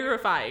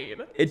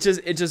terrifying. It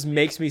just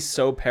makes me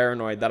so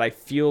paranoid that I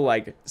feel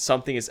like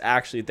something is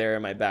actually there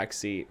in my back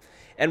seat.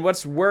 And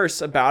what's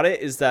worse about it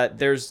is that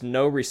there's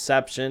no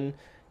reception.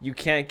 You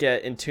can't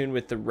get in tune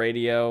with the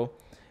radio.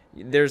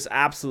 There's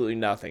absolutely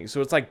nothing.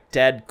 So it's like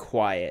dead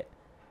quiet.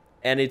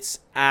 And it's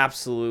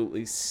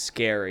absolutely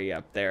scary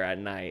up there at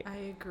night. I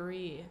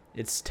agree.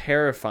 It's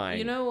terrifying.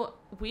 You know,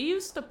 we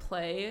used to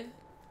play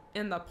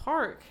in the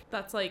park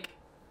that's like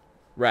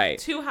right.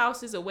 2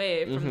 houses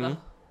away from the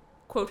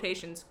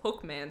quotations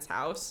Hookman's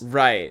house.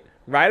 Right.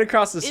 Right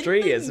across the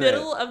street, in the isn't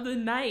middle it? of the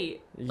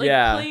night. Like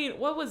Yeah. playing,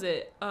 what was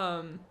it?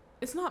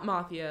 It's not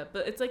Mafia,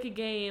 but it's like a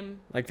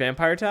game. Like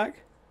Vampire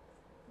Attack?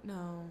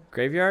 No.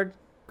 Graveyard?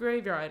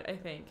 Graveyard, I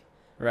think.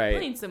 Right.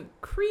 Playing some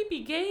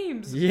creepy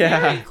games. Yeah.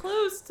 Very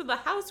close to the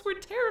house we're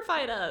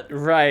terrified of.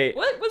 Right.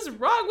 What was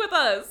wrong with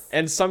us?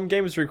 And some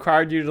games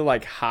required you to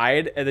like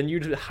hide, and then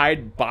you'd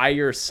hide by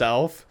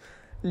yourself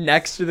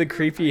next to the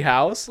creepy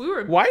house. We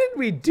were- Why did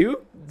we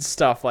do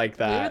stuff like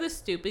We were that? the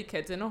stupid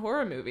kids in a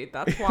horror movie.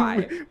 That's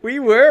why. We We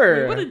would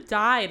were. have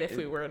died if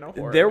we were in a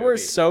horror There movie. were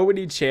so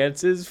many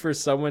chances for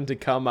someone to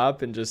come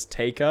up and just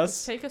take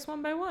us. Take us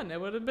one by one. It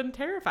would have been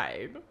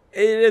terrifying.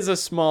 It is a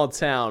small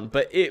town,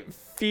 but it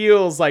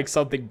feels like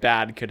something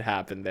bad could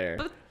happen there.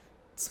 But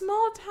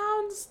small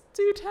towns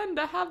do tend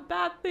to have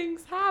bad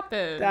things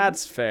happen.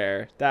 That's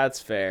fair. That's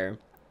fair.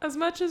 As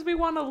much as we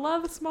want to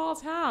love small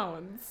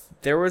towns.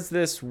 There was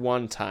this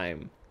one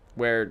time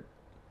where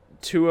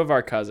 2 of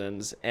our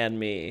cousins and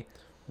me,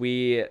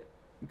 we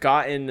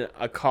got in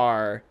a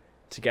car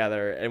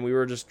together and we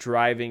were just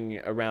driving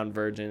around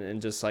Virgin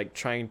and just like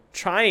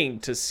trying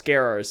to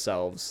scare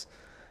ourselves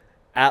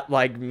at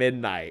like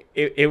midnight.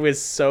 It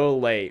was so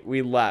late.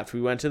 We left.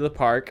 We went to the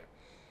park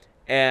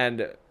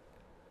and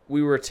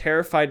we were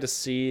terrified to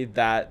see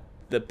that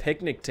the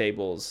picnic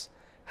tables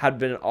had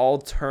been all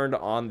turned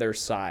on their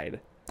side.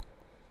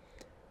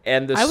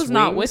 And the I was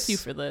not with swings- you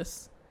for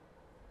this.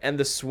 And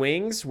the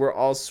swings were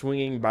all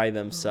swinging by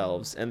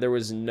themselves, and there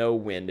was no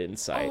wind in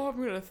sight. Oh,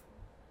 I'm gonna.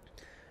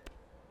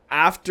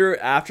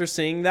 After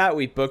seeing that,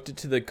 we booked it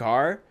to the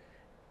car,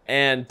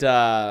 and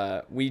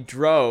we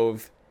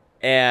drove,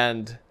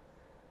 and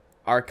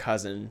our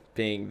cousin,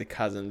 being the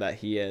cousin that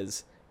he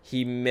is,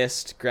 he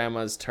missed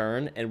Grandma's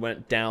turn and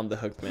went down the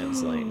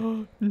Hookman's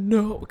lane.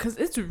 No, because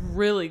it's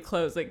really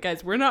close. Like,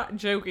 guys, we're not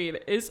joking.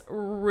 It's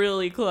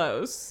really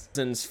close.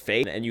 Cousin's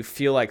face, and you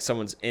feel like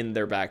someone's in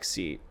their back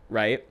seat,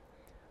 right?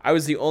 I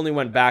was the only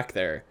one back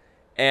there,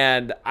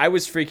 and I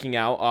was freaking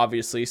out,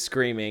 obviously,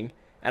 screaming,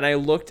 and I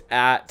looked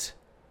at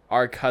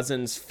our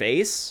cousin's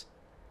face,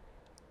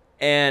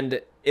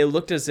 and it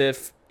looked as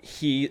if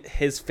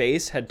his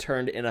face had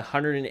turned in a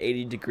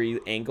 180-degree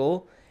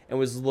angle and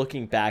was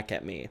looking back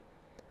at me.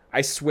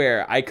 I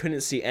swear, I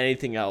couldn't see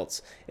anything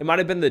else. It might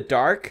have been the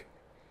dark,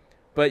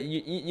 but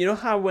you know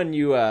how when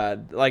you,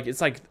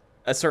 it's like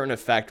a certain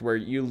effect where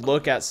you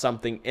look at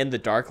something in the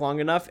dark long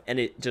enough and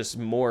it just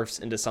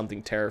morphs into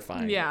something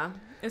terrifying. Yeah.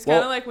 It's Well-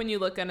 kind of like when you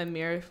look in a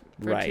mirror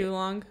for Right. too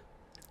long.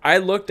 I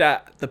looked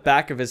at the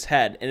back of his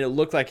head, and it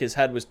looked like his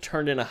head was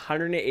turned in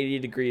 180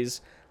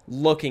 degrees,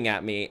 looking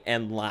at me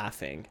and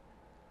laughing.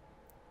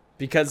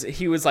 Because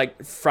he was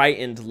like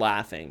frightened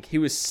laughing. He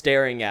was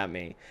staring at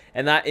me,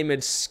 and that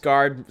image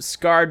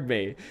scarred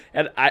me.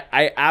 And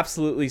I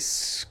absolutely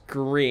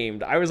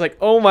screamed. I was like,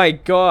 "Oh my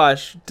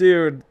gosh,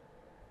 dude,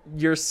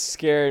 you're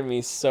scaring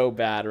me so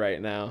bad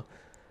right now."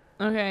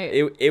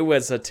 Okay. It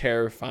was a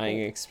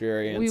terrifying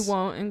experience. We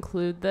won't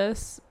include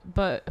this,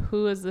 but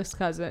who is this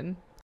cousin?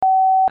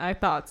 I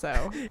thought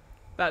so.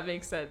 That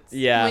makes sense.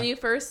 Yeah. When you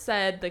first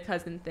said the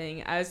cousin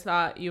thing, I just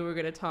thought you were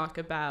going to talk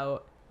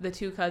about the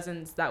two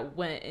cousins that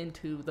went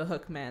into the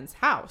Hookman's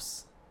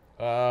house.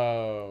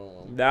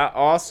 Oh, that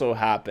also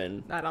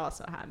happened. That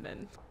also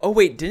happened. Oh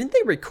wait, didn't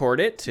they record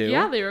it too?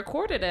 Yeah, they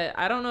recorded it.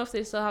 I don't know if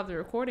they still have the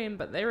recording,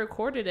 but they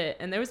recorded it,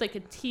 and there was like a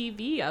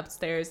TV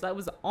upstairs that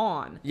was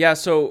on. Yeah,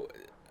 so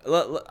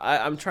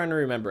I'm trying to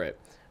remember it.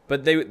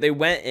 But they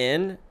went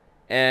in,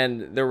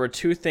 and there were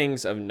two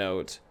things of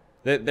note.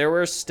 There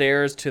were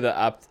stairs to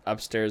the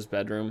upstairs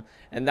bedroom,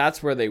 and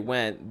that's where they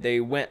went. They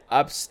went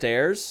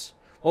upstairs.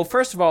 Well,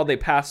 first of all, they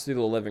passed through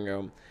the living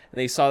room, and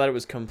they saw that it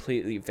was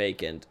completely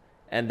vacant,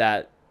 and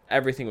that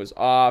everything was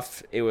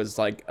off. It was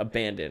like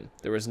abandoned.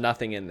 There was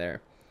nothing in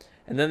there.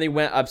 And then they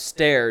went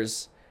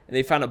upstairs, and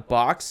they found a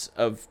box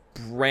of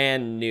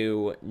brand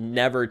new,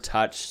 never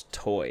touched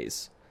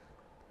toys.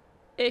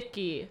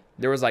 Icky.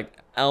 There was like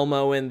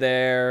Elmo in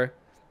there.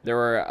 There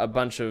were a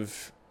bunch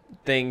of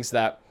things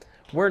that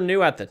were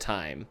new at the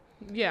time.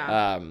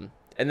 Yeah.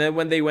 And then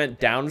when they went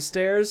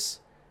downstairs,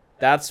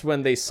 that's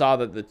when they saw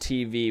that the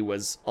TV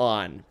was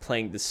on,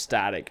 playing the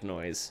static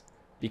noise,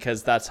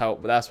 because that's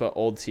what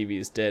old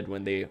TVs did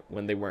when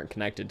they weren't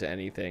connected to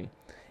anything.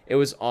 It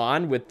was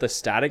on with the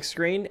static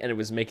screen, and it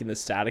was making the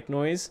static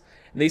noise.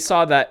 And they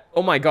saw that,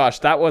 oh my gosh,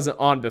 that wasn't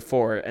on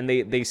before, and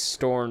they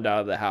stormed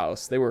out of the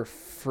house. They were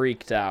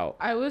freaked out.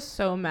 I was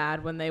so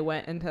mad when they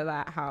went into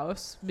that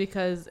house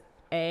because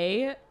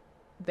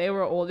they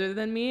were older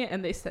than me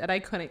and they said I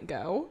couldn't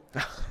go.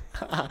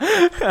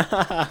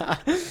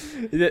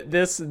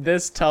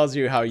 This tells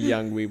you how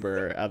young we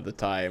were at the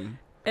time.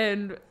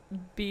 And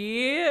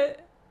B,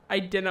 I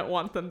didn't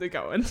want them to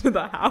go into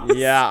the house.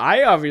 Yeah,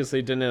 I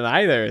obviously didn't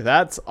either.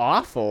 That's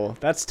awful.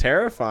 That's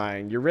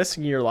terrifying. You're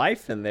risking your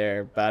life in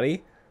there,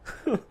 buddy.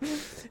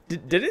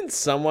 Didn't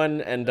someone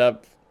end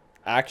up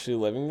actually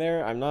living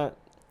there?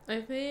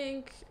 I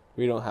think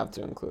We don't have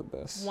to include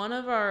this. one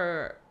of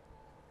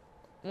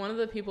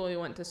the people we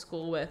went to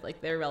school with,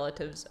 like their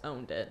relatives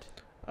owned it.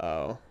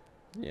 Oh,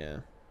 yeah.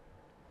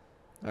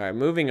 All right,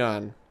 moving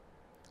on.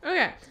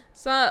 Okay.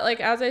 So, like,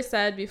 as I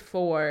said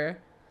before,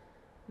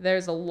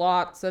 there's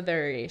lots of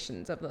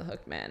variations of the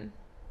Hookman.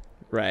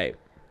 Right.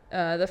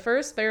 The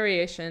first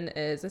variation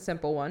is a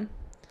simple one.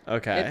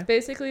 Okay. It's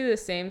basically the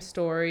same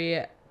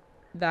story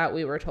that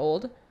we were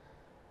told,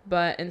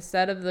 but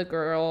instead of the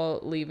girl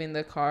leaving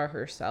the car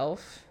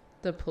herself,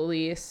 the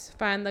police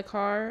find the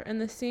car in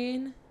the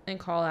scene and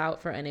call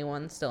out for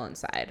anyone still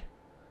inside.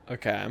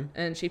 Okay.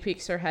 And she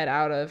peeks her head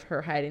out of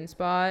her hiding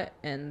spot,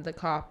 and the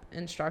cop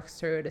instructs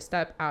her to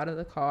step out of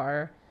the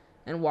car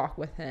and walk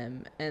with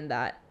him, and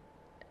that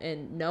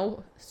in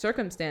no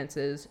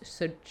circumstances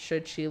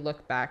should she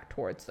look back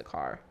towards the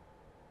car.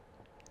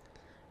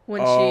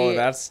 When she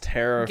that's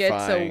terrifying.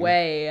 gets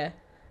away,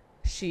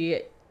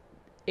 she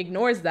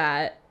ignores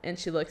that, and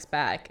she looks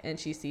back, and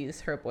she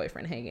sees her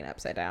boyfriend hanging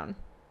upside down.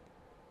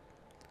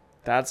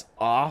 That's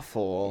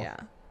awful. Yeah.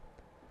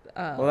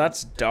 Well,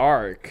 that's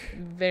dark.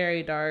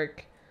 Very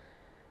dark.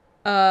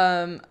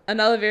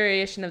 Another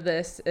variation of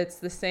this, it's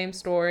the same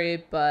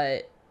story,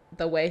 but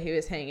the way he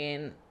was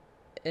hanging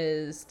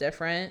is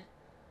different.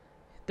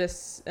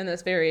 In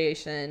this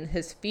variation,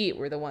 his feet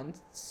were the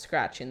ones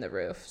scratching the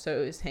roof, so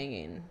he was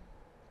hanging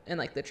in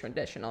like the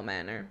traditional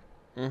manner.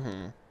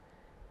 Mm-hmm.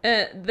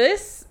 And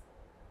this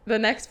The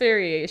next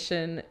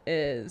variation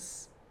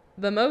is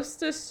the most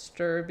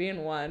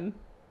disturbing one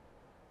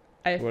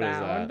I What is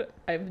found. that?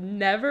 I've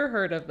never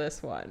heard of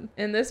this one.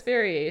 In this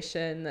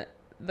variation,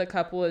 the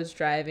couple is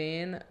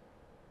driving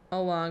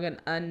along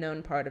an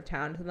unknown part of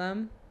town to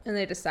them, and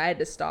they decide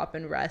to stop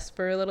and rest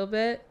for a little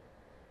bit.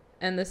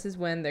 And this is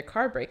when their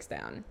car breaks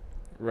down.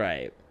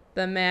 Right.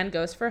 The man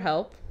goes for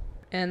help,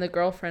 and the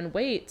girlfriend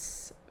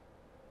waits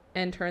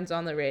and turns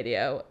on the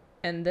radio.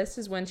 And this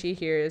is when she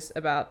hears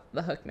about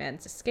the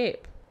Hookman's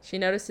escape. She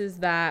notices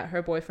that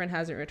her boyfriend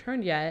hasn't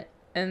returned yet,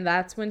 and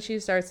that's when she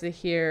starts to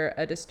hear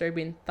a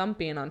disturbing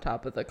thumping on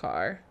top of the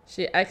car.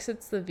 She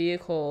exits the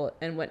vehicle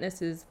and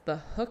witnesses the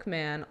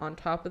Hookman on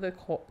top of the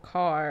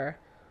car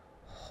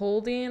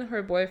holding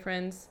her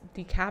boyfriend's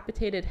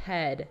decapitated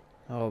head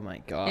Oh my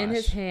gosh. in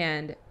his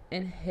hand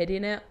and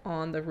hitting it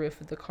on the roof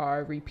of the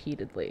car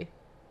repeatedly.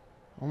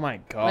 Oh my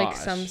gosh. Like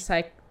some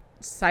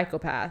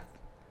psychopath.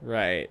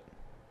 Right.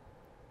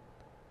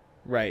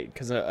 Right,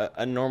 because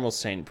a normal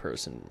sane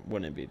person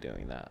wouldn't be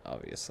doing that,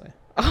 obviously.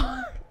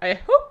 I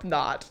hope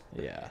not.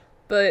 Yeah.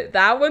 But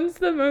that one's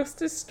the most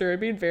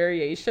disturbing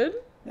variation.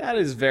 That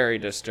is very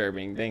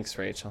disturbing. Thanks,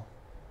 Rachel.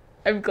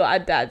 I'm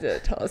glad Dad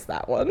didn't tell us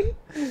that one.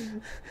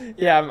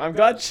 Yeah, I'm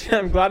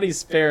glad he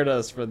spared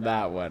us for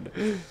that one.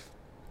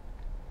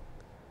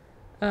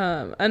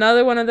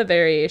 Another one of the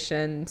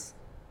variations,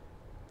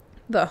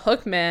 the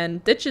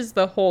Hookman ditches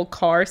the whole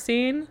car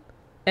scene,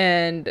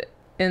 and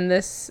in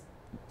this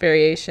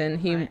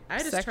variation, I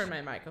just turned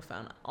my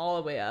microphone all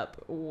the way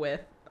up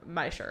with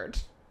my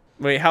shirt.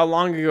 Wait, how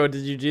long ago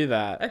did you do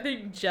that? I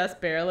think just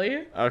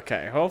barely.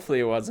 Okay, hopefully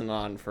it wasn't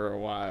on for a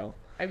while.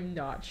 I'm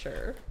not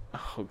sure.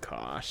 Oh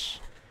gosh.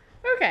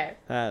 Okay.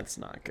 That's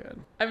not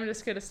good. I'm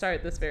just going to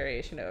start this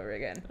variation over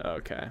again.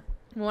 Okay.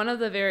 One of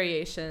the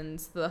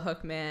variations, the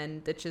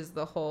Hookman ditches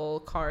the whole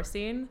car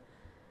scene,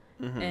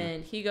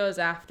 and he goes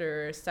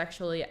after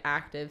sexually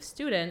active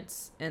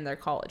students in their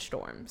college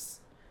dorms.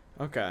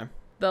 Okay.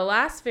 The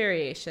last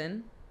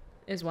variation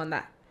is one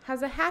that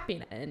has a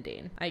happy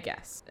ending, I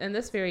guess. In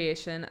this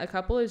variation, a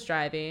couple is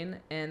driving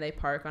and they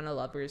park on a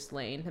lover's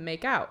lane to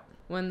make out.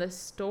 When the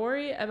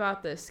story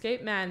about the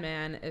escaped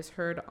madman is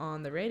heard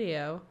on the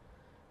radio,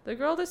 the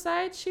girl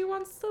decides she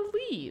wants to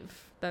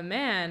leave. The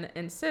man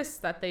insists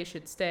that they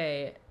should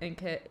stay and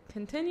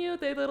continue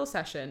their little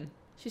session.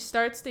 She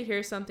starts to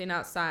hear something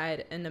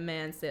outside and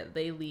demands that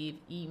they leave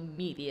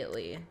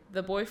immediately.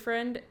 The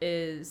boyfriend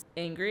is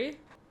angry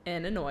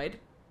and annoyed,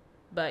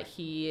 but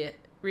he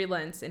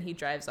relents and he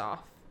drives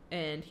off,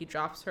 and he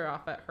drops her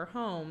off at her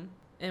home.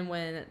 And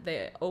when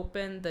they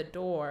open the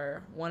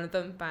door, one of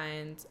them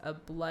finds a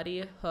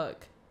bloody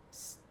hook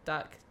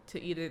stuck to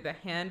either the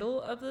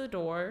handle of the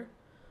door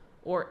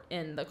or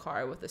in the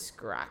car with a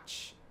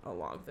scratch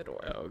along the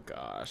door. Oh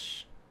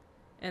gosh.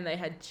 And they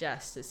had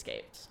just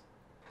escaped.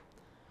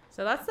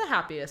 So that's the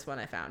happiest one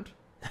I found.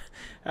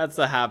 That's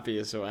the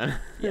happiest one.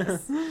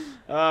 Yes.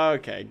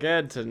 Okay,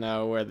 good to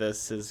know where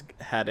this is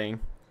heading.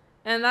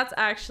 And that's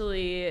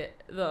actually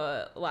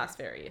the last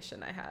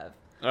variation I have.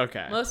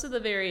 Okay. Most of the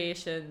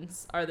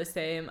variations are the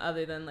same,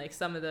 other than like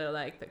some of the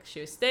like that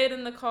she stayed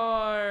in the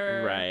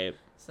car. Right.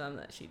 Some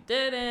that she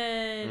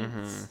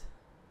didn't.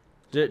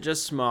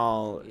 Just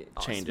small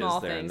changes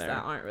small there and things there.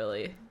 that aren't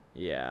really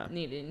Yeah.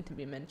 needing to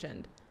be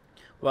mentioned.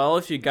 Well,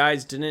 if you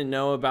guys didn't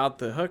know about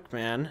the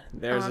Hookman,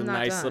 there's a I'm not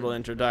nice done. little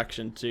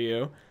introduction to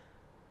you.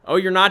 Oh,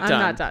 you're not done? I'm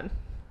not done.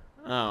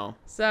 Oh.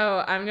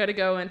 So I'm going to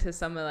go into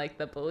some of like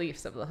the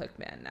beliefs of the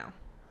Hookman now.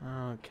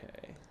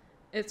 Okay.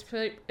 It's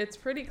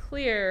pretty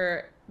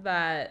clear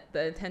that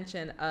the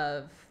intention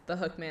of the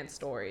Hookman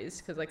stories,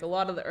 because like a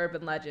lot of the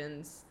urban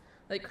legends,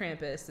 like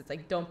Krampus, it's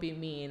like don't be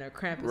mean, or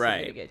Krampus is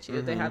going to get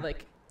you. They have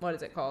like, what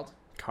is it called?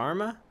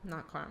 Karma?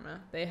 Not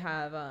karma. They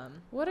have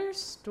what are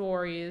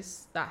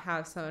stories that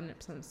have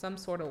some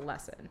sort of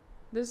lesson?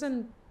 There's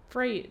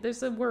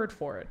a word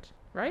for it,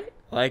 right?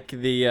 Like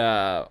the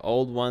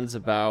old ones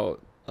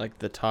about like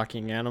the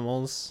talking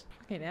animals.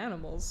 Talking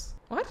animals.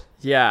 What?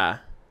 Yeah.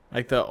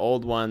 Like the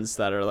old ones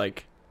that are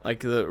like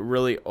the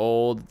really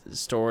old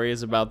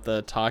stories about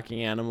the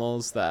talking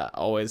animals that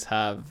always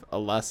have a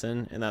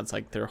lesson, and that's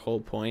like their whole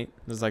point.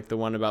 There's like the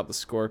one about the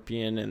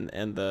scorpion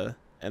and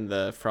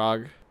the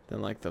frog.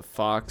 Then like the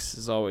fox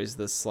is always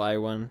the sly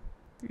one.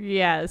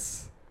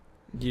 Yes.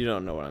 You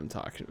don't know what I'm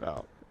talking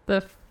about.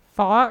 The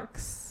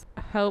fox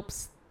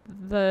helps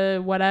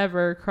the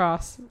whatever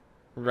cross.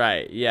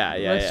 Right. Yeah.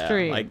 The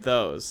stream. Like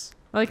those.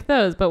 Like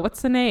those, but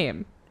what's the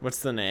name? What's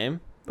the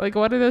name? Like,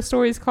 what are those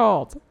stories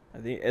called? I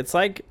think it's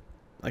like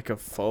a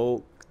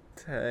folk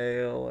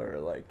tale or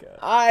like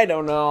I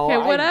don't know.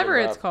 Okay, whatever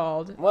it's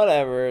called.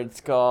 Whatever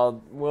it's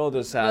called. We'll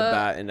just add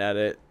that and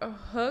edit.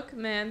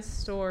 Hookman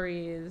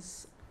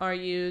stories are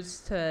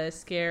used to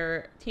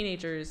scare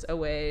teenagers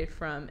away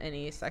from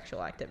any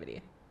sexual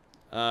activity.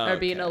 Or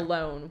being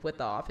alone with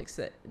the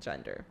opposite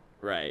gender.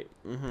 Right.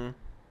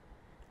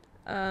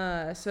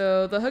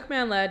 So the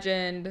Hookman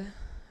legend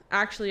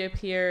actually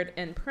appeared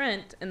in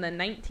print in the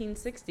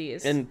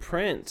 1960s. In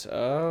print?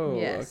 Oh,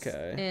 yes,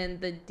 okay. in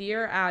the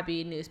Dear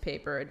Abby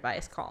newspaper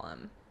advice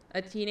column.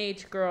 A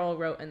teenage girl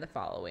wrote in the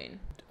following.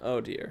 Oh,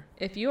 dear.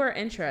 If you are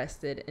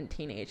interested in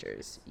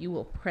teenagers, you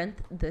will print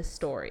this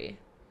story.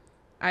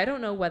 I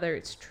don't know whether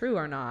it's true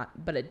or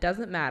not, but it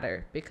doesn't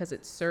matter because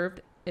it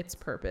served its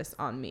purpose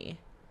on me.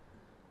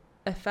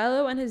 A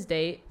fellow and his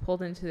date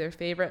pulled into their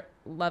favorite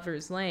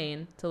lover's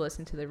lane to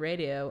listen to the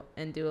radio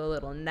and do a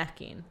little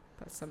necking.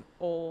 That's some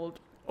old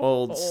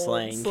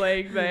slang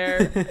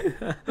there.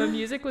 The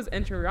music was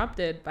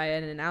interrupted by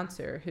an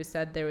announcer who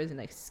said there was an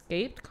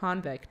escaped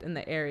convict in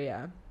the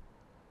area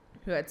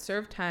who had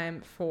served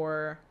time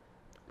for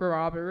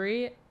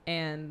robbery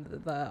and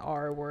the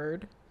R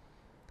word.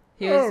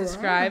 He was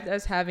described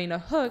as having a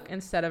hook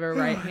instead of a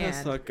right hand.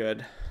 That's not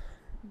good.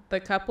 The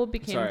couple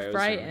became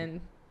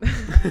frightened.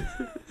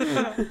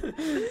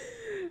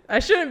 I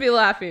shouldn't be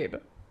laughing.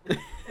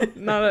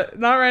 Not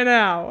right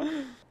now.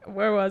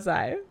 Where was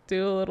I?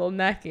 Do a little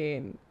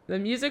necking. The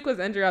music was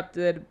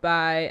interrupted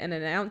by an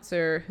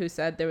announcer who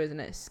said there was an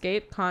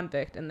escaped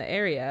convict in the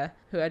area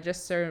who had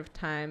just served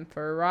time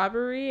for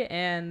robbery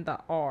and the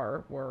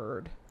R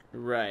word.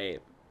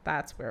 Right.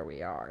 That's where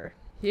we are.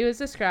 He was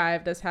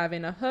described as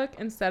having a hook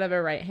instead of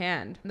a right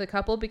hand. The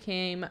couple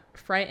became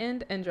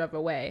frightened and drove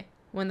away.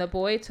 When the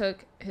boy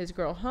took his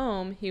girl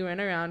home, he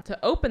went around to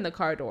open the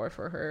car door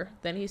for her.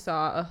 Then he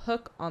saw a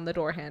hook on the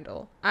door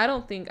handle. I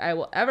don't think I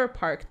will ever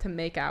park to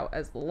make out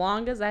as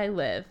long as I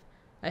live.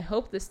 I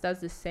hope this does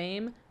the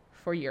same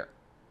for your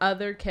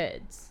other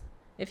kids.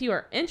 If you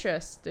are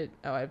interested...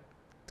 Oh, I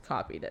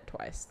copied it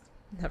twice.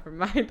 Never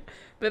mind.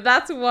 But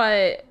that's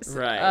what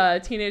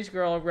a teenage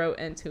girl wrote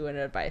into an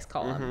advice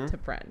column to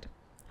print.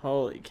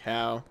 Holy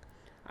cow.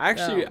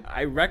 Actually,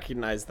 I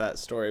recognized that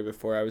story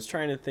before. I was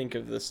trying to think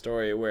of the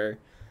story where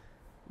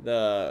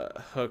the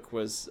hook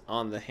was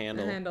on the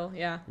handle. The handle,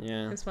 yeah.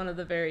 Yeah. It's one of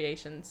the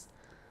variations.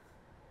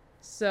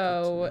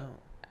 So,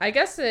 I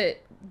guess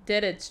it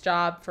did its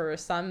job for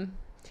some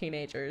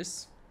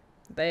teenagers.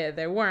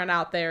 They weren't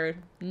out there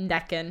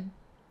necking.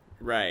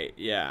 Right,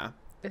 yeah.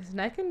 Is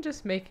necking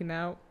just making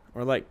out?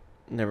 Or like,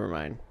 never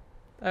mind.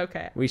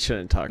 Okay. We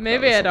shouldn't talk about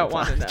Maybe this I don't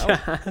want to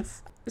know.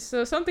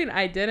 So something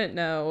I didn't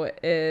know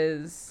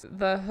is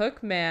the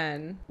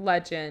Hookman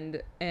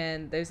legend,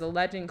 and there's a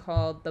legend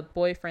called the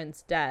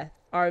boyfriend's death,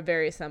 are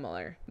very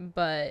similar.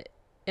 But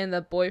in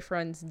the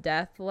boyfriend's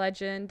death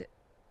legend,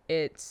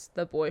 it's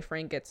the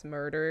boyfriend gets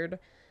murdered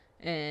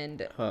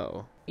and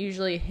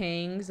usually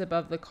hangs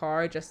above the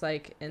car, just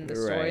like in the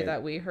story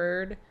that we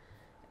heard.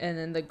 And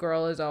then the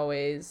girl is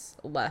always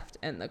left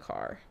in the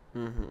car.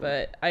 Mm-hmm.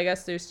 But I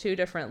guess there's two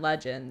different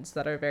legends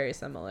that are very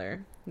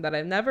similar that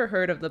I've never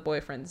heard of the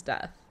boyfriend's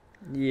death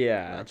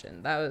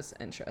legend. That was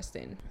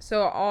interesting.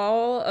 So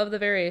all of the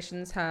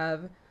variations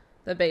have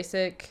the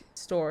basic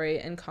story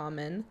in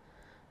common.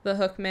 The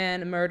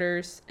Hookman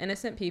murders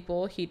innocent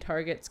people. He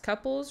targets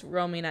couples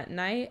roaming at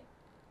night,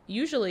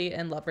 usually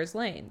in lovers'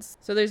 lanes.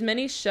 So there's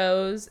many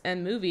shows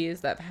and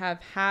movies that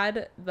have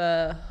had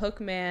the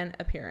Hookman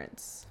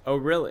appearance. Oh,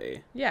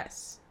 really?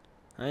 Yes.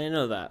 I didn't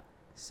know that.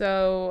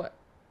 So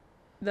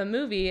the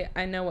movie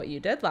I Know What You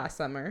Did Last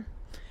Summer.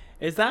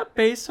 Is that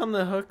based on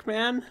the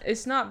Hookman?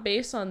 It's not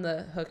based on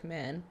the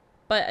Hookman,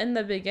 but in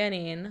the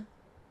beginning,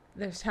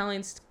 they're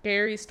telling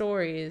scary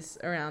stories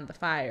around the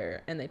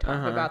fire, and they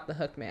talk about the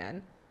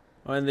Hookman.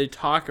 Oh, and they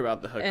talk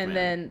about the Hookman. And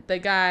then the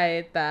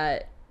guy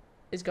that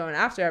is going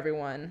after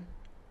everyone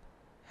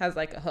has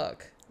like a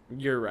hook.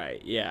 You're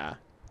right, yeah.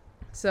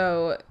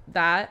 So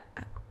that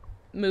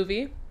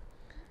movie.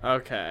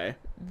 Okay.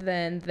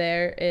 Then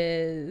there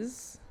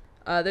is...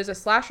 there's a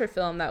slasher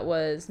film that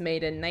was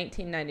made in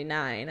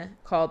 1999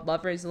 called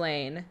Lover's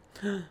Lane.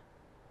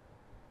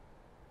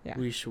 Yeah.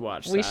 We should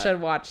watch that. We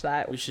should watch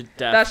that. We should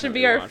definitely That should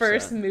be our watch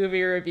first that.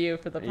 movie review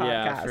for the podcast.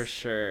 Yeah, for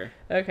sure.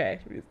 Okay.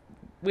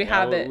 We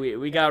have it.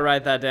 We gotta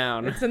write that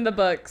down. It's in the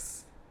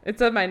books.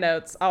 It's in my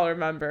notes. I'll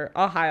remember.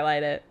 I'll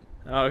highlight it.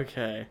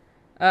 Okay.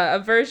 A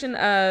version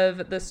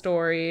of the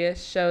story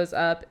shows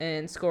up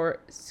in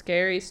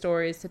Scary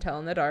Stories to Tell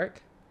in the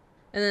Dark.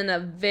 And then a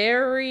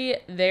very,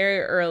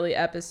 very early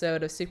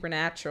episode of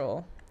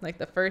Supernatural, like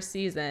the first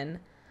season,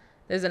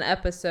 there's an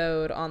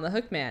episode on the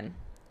Hookman.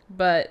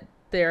 But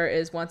there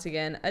is, once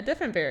again, a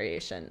different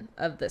variation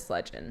of this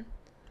legend.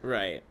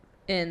 Right.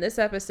 In this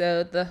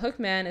episode, the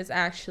Hookman is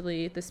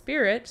actually the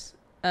spirit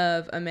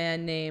of a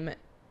man named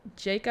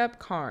Jacob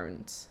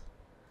Carnes.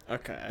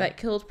 Okay. That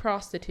killed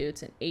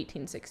prostitutes in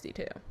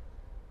 1862.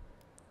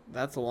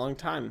 That's a long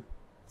time.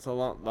 It's a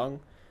long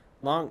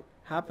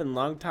happened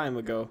long time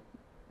ago.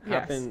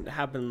 Yes.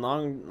 Happened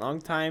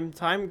long time.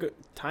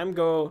 Time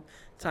go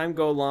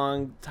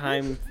long.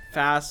 Time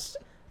fast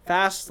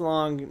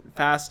long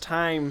fast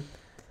time.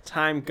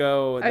 Time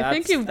go. I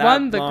think you've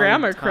won the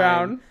grammar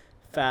crown.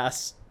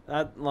 Fast.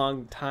 That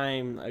long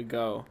time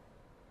ago.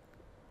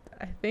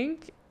 I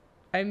think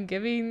I'm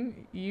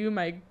giving you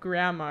my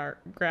grammar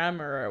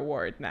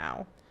award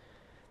now.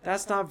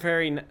 That's not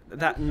very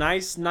that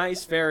nice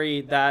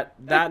very that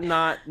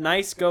not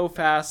nice go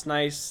fast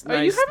nice Are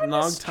nice you having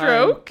long a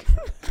stroke? time.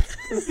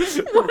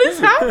 What is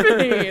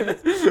happening?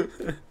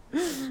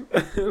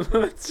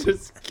 Let's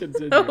just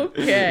continue.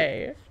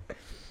 Okay.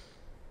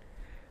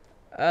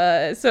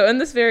 So in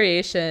this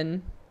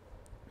variation,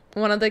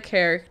 one of the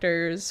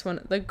characters,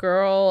 when the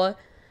girl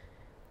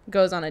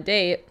goes on a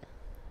date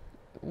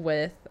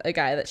with a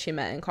guy that she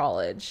met in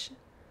college.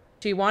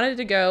 She wanted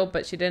to go,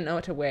 but she didn't know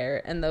what to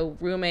wear, and the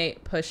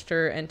roommate pushed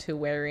her into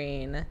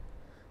wearing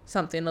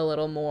something a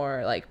little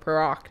more like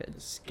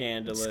provocative.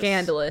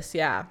 Scandalous,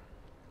 yeah.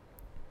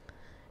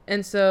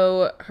 And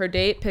so her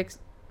date picks...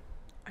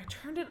 I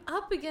turned it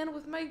up again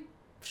with my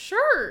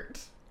shirt.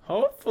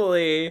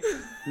 Hopefully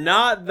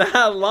not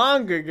that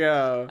long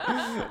ago.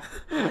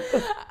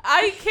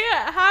 I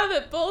can't have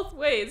it both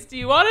ways. Do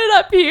you want it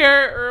up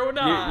here or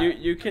not?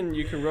 You can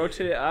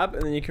rotate it up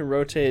and then you can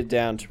rotate it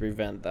down to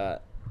prevent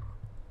that.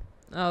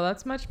 Oh,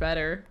 that's much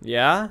better.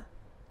 Yeah?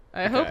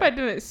 I hope I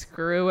didn't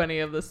screw any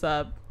of this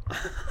up.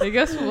 I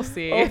guess we'll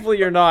see. Hopefully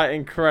you're not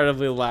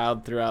incredibly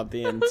loud throughout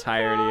the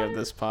entirety of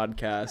this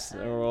podcast,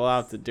 or we'll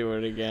have to do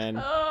it again.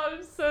 Oh,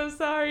 I'm so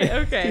sorry.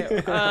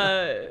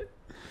 Okay.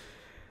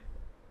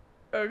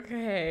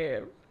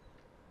 Okay.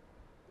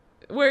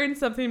 Wearing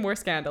something more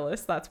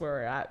scandalous. That's where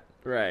we're at.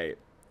 Right.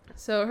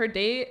 So her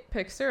date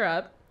picks her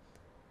up,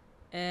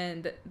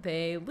 and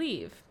they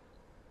leave.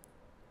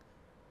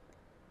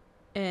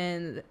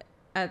 And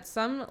at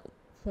some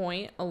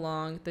point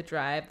along the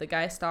drive, the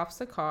guy stops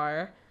the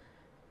car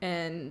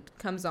and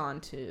comes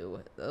on to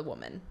the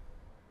woman.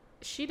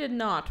 She did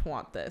not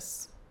want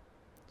this.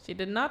 She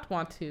did not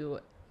want to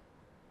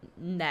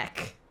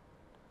neck.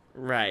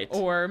 Right.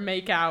 Or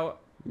make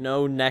out.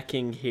 No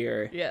necking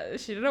here. Yeah,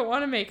 she didn't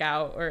want to make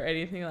out or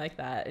anything like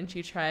that. And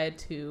she tried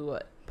to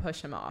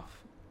push him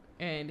off.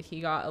 And he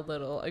got a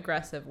little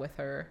aggressive with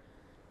her.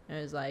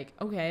 And was like,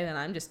 okay, then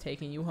I'm just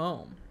taking you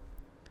home.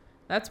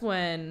 That's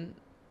when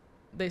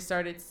they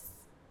started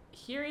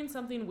hearing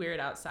something weird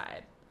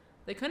outside.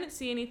 They couldn't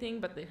see anything,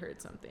 but they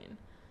heard something.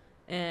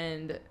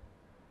 And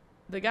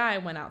the guy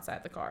went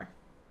outside the car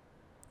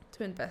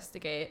to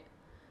investigate.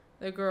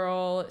 The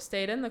girl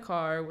stayed in the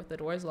car with the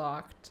doors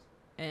locked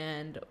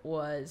and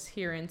was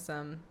hearing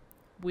some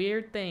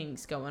weird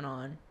things going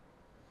on.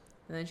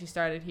 And then she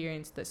started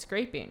hearing the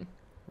scraping.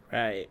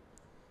 Right.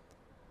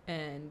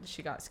 And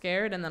she got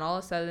scared, and then all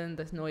of a sudden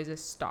the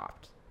noises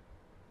stopped.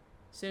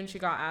 Soon she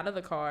got out of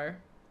the car.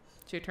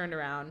 She turned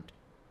around,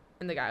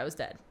 and the guy was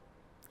dead.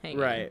 Hanging,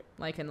 right.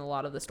 Like in a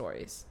lot of the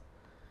stories.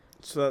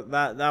 So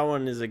that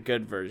one is a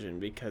good version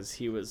because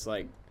he was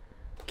like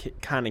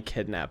kind of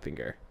kidnapping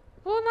her.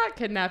 Well, not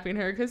kidnapping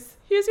her because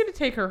he was going to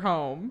take her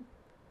home.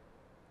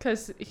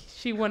 Because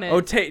she wouldn't.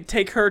 Oh,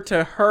 take her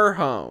to her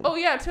home. Oh,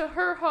 yeah, to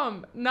her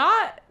home.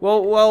 Not.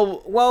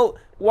 Well,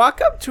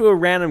 walk up to a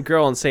random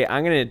girl and say,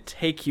 I'm going to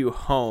take you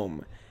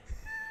home.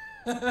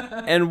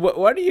 And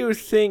what do you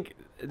think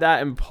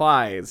that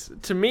implies?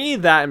 To me,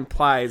 that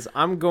implies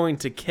I'm going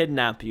to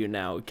kidnap you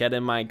now. Get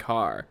in my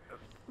car.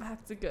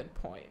 That's a good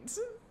point.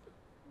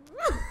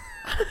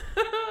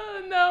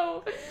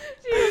 No.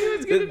 He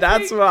was gonna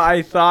That's what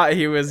I thought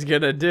he was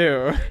going to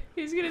do.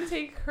 He's going to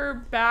take her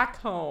back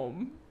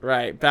home.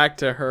 Right, back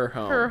to her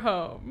home. Her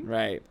home.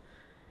 Right.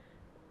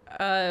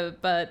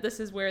 But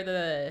this is where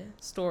the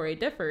story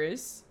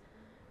differs.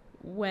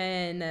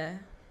 When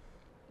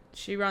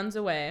she runs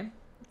away,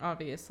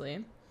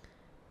 obviously,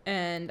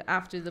 and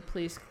after the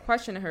police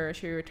question her,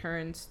 she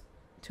returns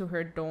to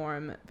her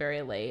dorm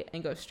very late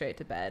and goes straight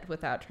to bed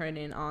without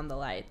turning on the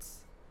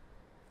lights.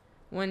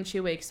 When she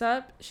wakes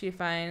up, she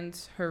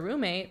finds her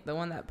roommate, the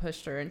one that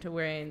pushed her into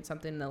wearing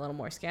something a little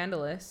more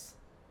scandalous,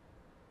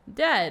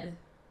 dead,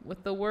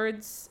 with the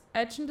words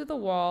etched into the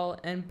wall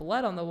and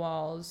blood on the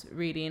walls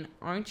reading,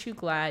 "Aren't you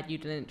glad you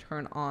didn't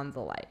turn on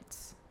the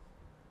lights?"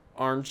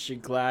 Aren't you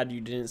glad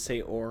you didn't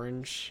say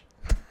orange?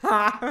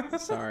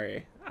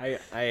 Sorry, I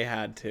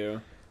had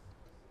to.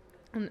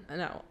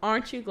 No,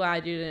 aren't you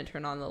glad you didn't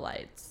turn on the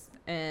lights?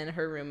 And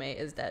her roommate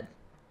is dead.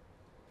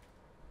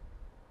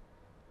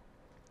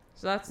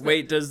 So that's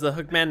Wait, does the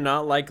Hookman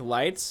not like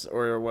lights,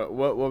 or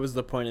what was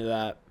the point of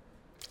that?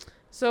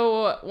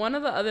 So one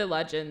of the other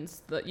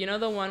legends, the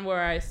one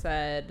where I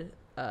said,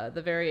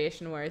 the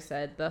variation where I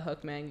said the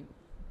Hookman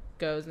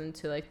goes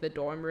into like the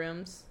dorm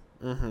rooms.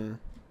 Mm-hmm.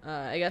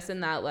 I guess in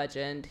that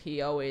legend,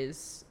 he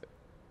always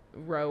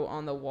wrote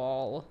on the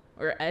wall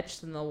or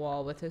etched in the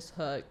wall with his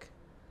hook,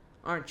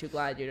 "Aren't you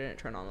glad you didn't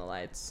turn on the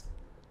lights?"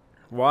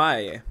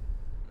 Why?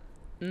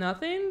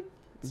 Nothing.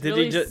 Did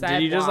he just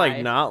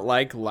like not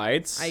like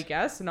lights? I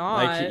guess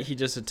not. Like he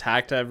just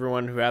attacked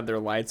everyone who had their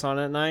lights on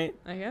at night?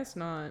 I guess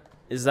not.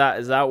 Is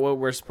that what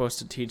we're supposed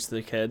to teach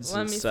the kids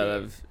instead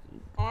of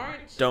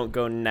don't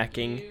go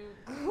necking?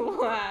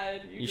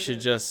 You should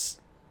just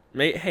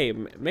make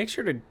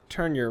sure to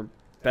turn your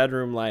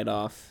bedroom light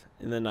off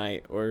in the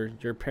night, or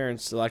your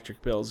parents'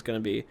 electric bill is going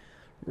to be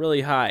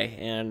really high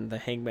and the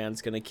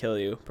hangman's going to kill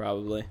you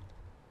probably.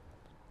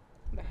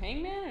 The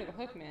hangman or the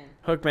hookman?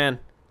 Hookman.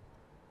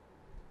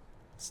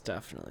 That's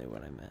definitely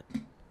what I meant.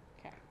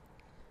 Okay.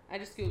 I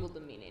just googled the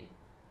meaning.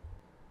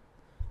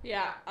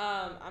 Yeah,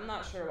 I'm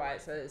not sure why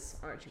it says,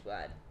 "Aren't you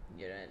glad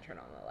you didn't turn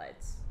on the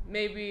lights?"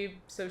 Maybe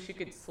so she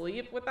could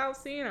sleep without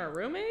seeing her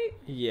roommate?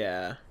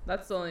 Yeah.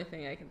 That's the only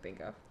thing I can think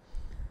of.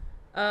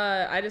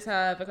 I just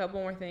have a couple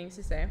more things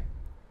to say.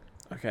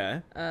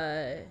 Okay.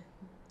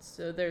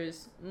 So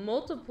there's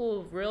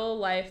multiple real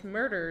life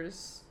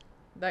murders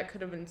that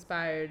could have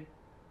inspired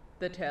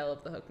the tale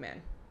of the Hook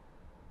Man.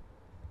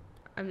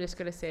 I'm just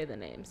gonna say the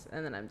names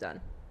and then I'm done.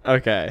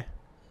 Okay.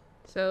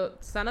 So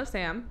Son of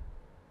Sam,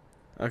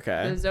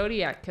 Okay. the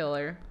Zodiac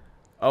Killer.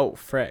 Oh,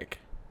 frick.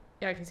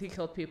 Yeah, because he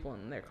killed people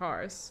in their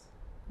cars.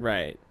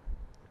 Right.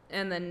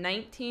 And the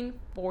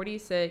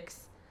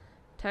 1946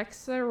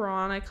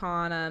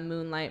 Texarkana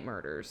Moonlight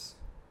Murders.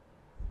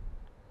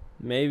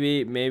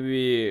 Maybe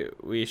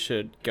we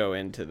should go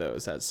into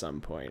those at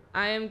some point.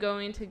 I am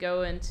going to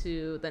go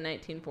into the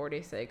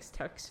 1946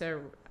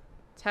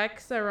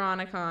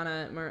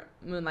 Texarkana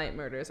Moonlight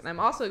Murders, and I'm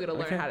also going to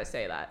learn how to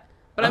say that.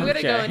 But I'm going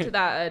to go into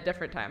that at a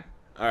different time.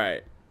 All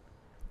right.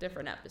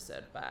 Different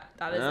episode, but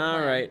that is all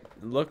right.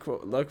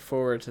 Look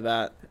forward to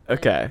that.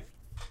 Okay.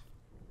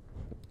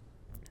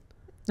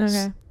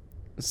 Okay.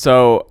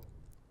 So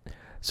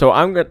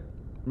I'm gonna.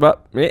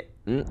 But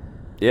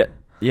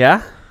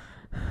yeah.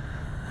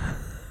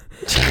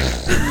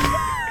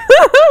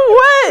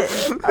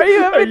 What? Are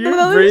you having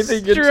another breathing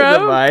stroke? into the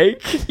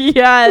mic?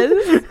 Yes.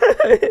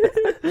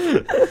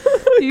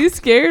 You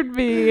scared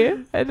me.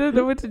 I don't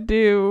know what to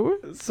do.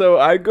 So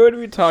I'm going to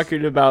be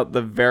talking about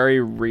the very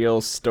real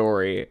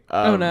story.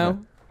 Oh no.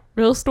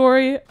 Real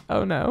story?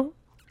 Oh no.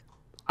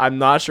 I'm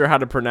not sure how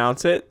to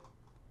pronounce it.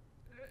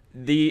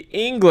 The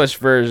English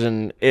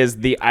version is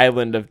The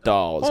Island of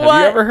Dolls. What?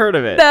 Have you ever heard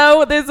of it?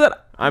 No, there's an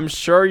I'm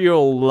sure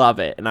you'll love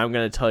it, and I'm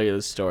going to tell you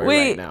the story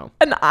right now.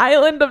 An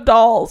island of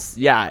dolls.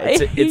 Yeah,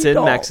 it's hate in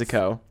dolls.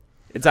 Mexico.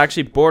 It's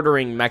actually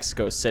bordering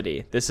Mexico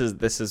City. This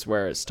is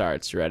where it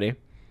starts. You ready?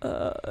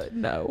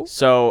 No.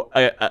 So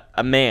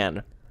a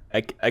man,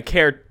 a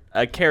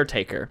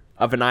caretaker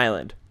of an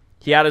island.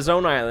 He had his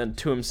own island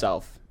to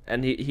himself,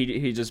 and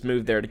he just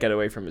moved there to get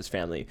away from his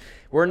family.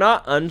 We're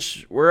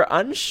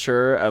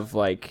unsure of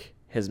like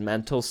his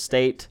mental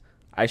state.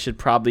 I should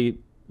probably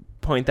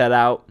point that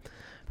out.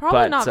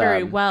 Probably not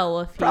very well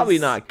if he's probably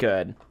not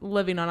good.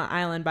 living on an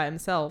island by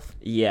himself.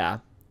 Yeah.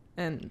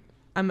 And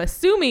I'm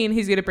assuming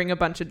he's going to bring a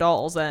bunch of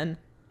dolls in.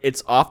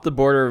 It's off the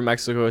border of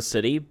Mexico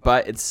City,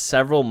 but it's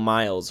several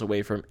miles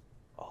away from...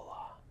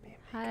 Hola.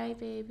 Hi,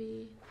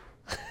 baby.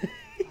 I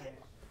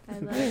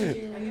love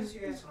you. I guess you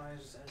guys want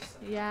to just edit stuff.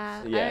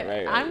 Yeah.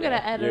 Right, I'm going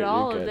to edit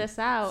all you're of good. this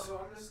out. So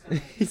I'm just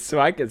gonna.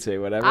 So I can say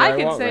whatever I I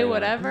can want say right now.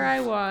 whatever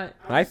I want.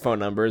 My phone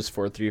number is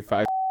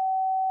 435...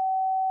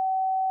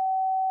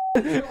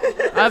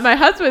 My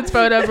husband's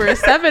phone number is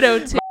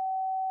 702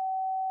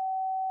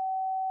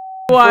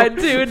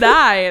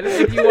 129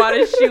 if you want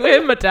to shoot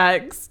him a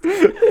text.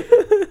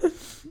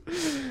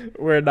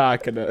 We're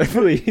not gonna.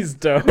 Please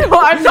don't. No,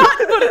 I'm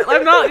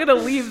not gonna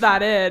leave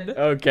that in.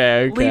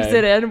 Okay. Leaves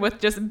it in with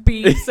just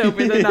beeps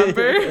over the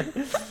number.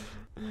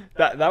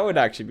 That would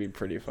actually be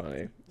pretty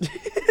funny.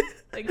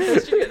 Like, you're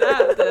gonna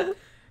have to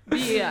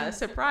be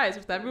surprised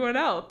with everyone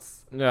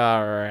else, All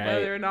right.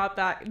 whether or not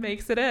that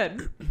makes it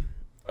in.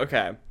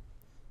 Okay.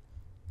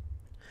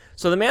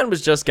 So the man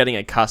was just getting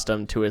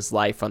accustomed to his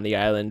life on the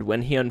island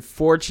when he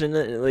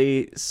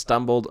unfortunately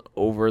stumbled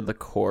over the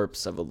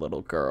corpse of a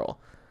little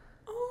girl,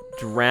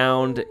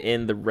 drowned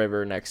in the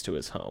river next to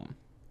his home.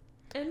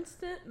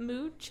 Instant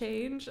mood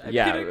change. I'm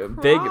Yeah, gonna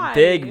cry.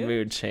 big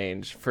mood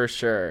change for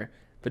sure.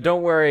 But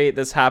don't worry,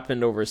 this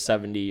happened over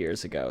 70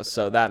 years ago,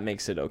 so that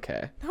makes it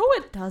okay. No,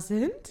 it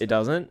doesn't. It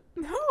doesn't?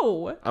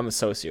 No. I'm a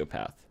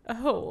sociopath.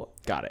 Oh.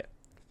 Got it.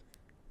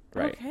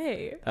 Right.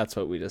 Okay. That's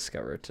what we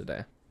discovered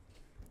today.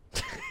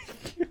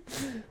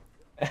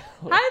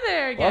 Hi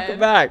there again. Welcome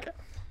back.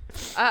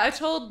 I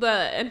told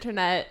the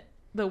internet,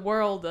 the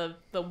world of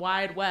the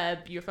wide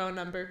web, your phone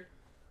number,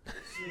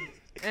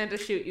 and to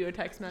shoot you a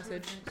text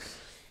message.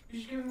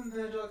 You should give them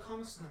the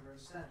comics number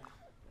instead.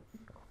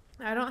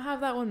 I don't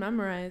have that one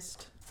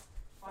memorized.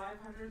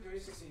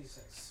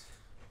 500-3686.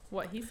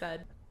 What he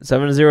said.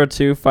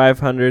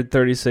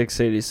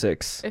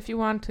 702-500-3686. If you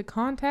want to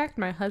contact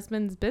my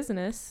husband's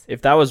business,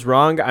 If that was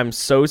wrong, I'm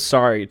so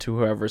sorry to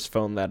whoever's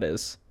phone that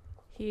is.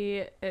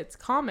 it's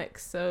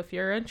comics. So if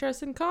you're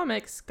interested in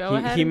comics, go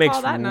ahead He and makes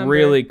call that number.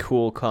 really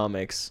cool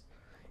comics.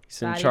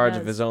 He's in That he charge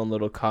does. of his own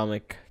little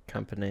comic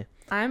company.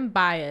 I'm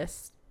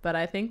biased, but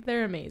I think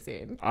they're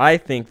amazing. I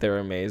think they're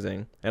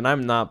amazing, and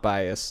I'm not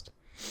biased.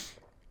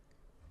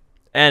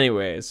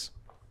 Anyways.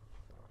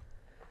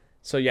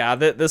 So yeah,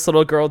 this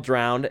little girl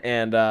drowned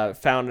and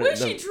found... Wait,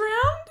 she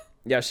drowned?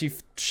 Yeah,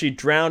 she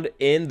drowned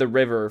in the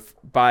river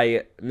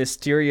by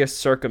mysterious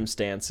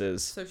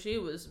circumstances. So she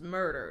was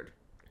murdered.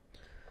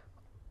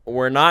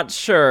 We're not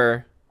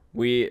sure.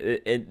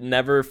 It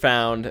never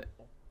found,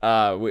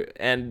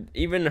 and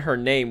even her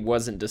name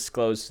wasn't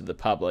disclosed to the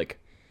public.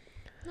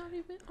 Not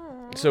even.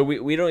 Aww. So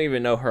we don't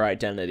even know her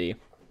identity.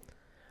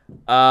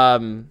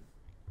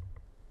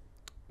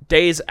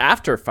 Days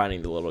after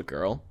finding the little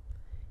girl,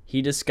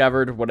 he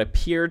discovered what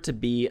appeared to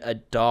be a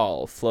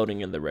doll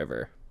floating in the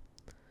river,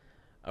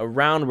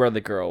 around where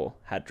the girl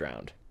had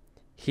drowned.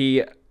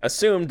 He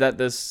assumed that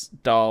this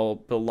doll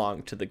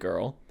belonged to the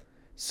girl.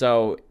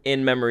 So,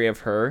 in memory of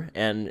her,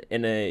 and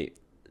in a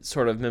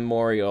sort of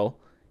memorial,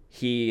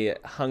 he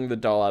hung the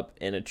doll up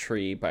in a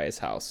tree by his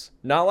house.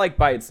 Not like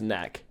by its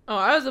neck. Oh,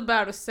 I was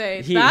about to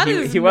say He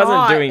wasn't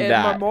wasn't doing in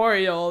that.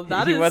 Memorial.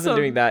 That He is wasn't some-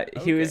 doing that.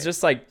 He was okay.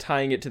 just like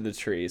tying it to the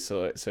tree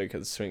so he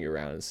could swing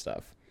around and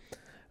stuff.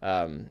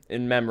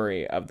 In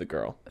memory of the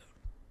girl.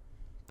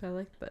 I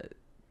like that.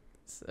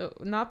 So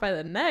not by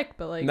the neck,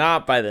 but like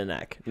Not by the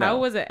neck. No. how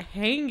was it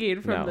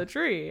hanging from No. the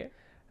tree?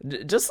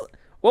 Just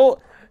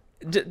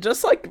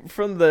like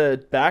from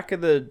the back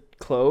of the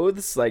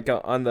clothes, like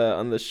on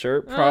the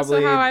shirt,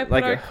 probably so how I put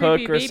like our a hook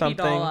creepy or baby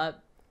something. doll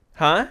up.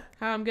 Huh?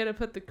 How I'm gonna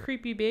put the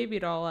creepy baby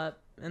doll up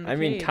in the I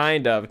mean, cage.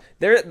 kind of.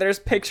 There's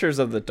pictures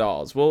of the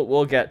dolls.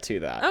 We'll get to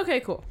that. Okay,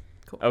 cool.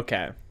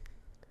 Okay.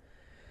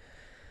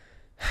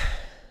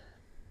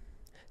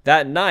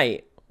 That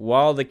night,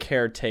 while the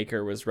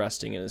caretaker was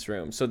resting in his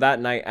room, so that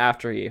night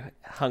after he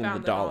hung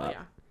Found the doll up,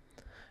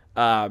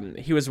 yeah.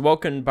 he was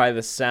woken by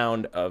the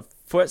sound of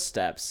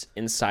footsteps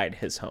inside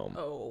his home.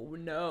 Oh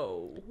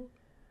no.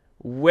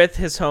 With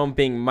his home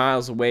being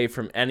miles away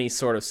from any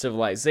sort of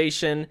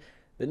civilization,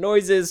 the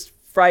noises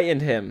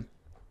frightened him,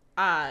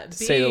 to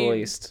say the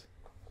least.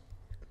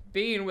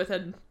 Being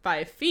within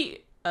 5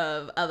 feet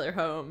of other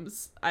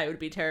homes, I would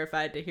be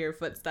terrified to hear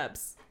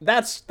footsteps.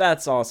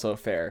 That's also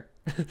fair.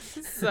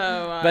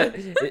 So, But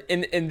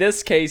in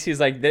this case, he's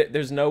like,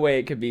 there's no way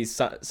it could be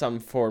some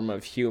form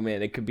of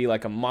human. It could be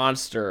like a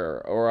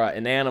monster or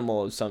an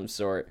animal of some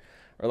sort,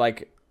 or or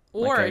like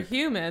a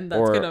human that's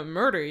or- gonna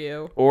murder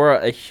you. or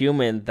a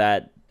human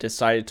that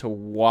decided to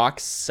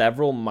walk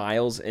several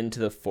miles into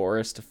the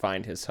forest to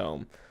find his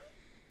home.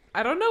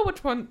 I don't know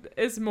which one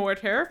is more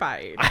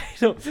terrifying.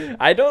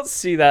 I don't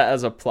see that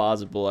as a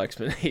plausible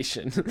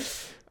explanation.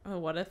 Oh,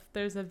 what if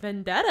there's a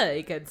vendetta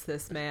against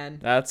this man?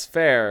 That's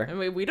fair. I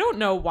mean, we don't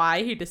know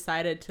why he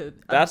decided to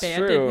That's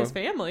abandon true. his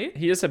family.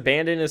 He just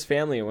abandoned his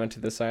family and went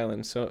to this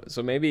island. So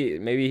maybe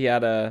he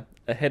had a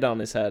hit on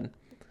his head.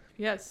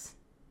 Yes.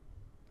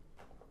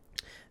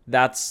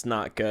 That's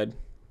not good.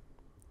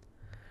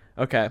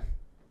 Okay.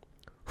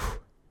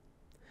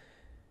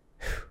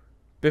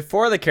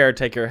 Before the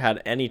caretaker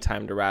had any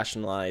time to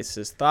rationalize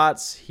his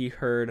thoughts, he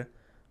heard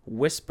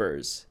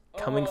whispers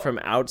coming from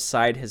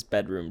outside his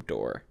bedroom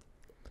door,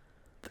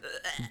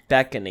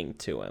 beckoning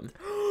to him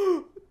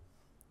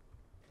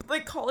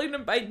Like calling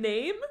him by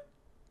name?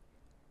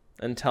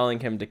 and telling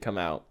him to come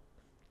out.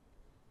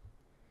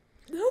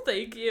 No,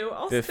 thank you.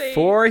 I'll stay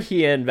Before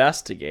he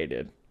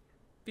investigated,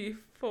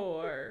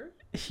 before.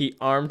 he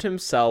armed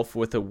himself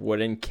with a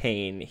wooden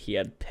cane he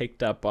had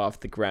picked up off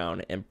the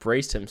ground and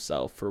braced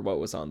himself for what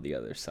was on the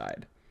other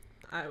side.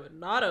 I would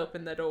not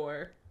open the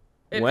door.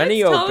 If When it's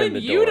he telling opened the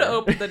you to door-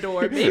 open the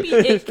door, maybe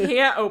it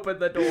can't open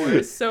the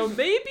door. So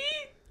maybe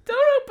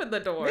don't open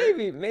the door.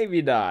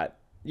 Maybe not.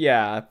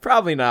 Yeah,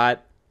 probably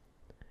not.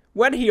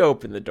 When he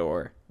opened the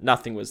door,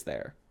 nothing was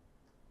there.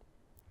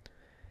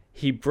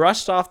 He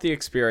brushed off the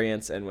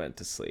experience and went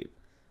to sleep.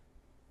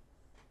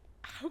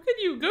 How can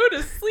you go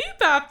to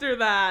sleep after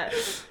that?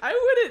 I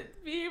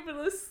wouldn't be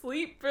able to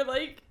sleep for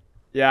like.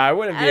 Yeah, I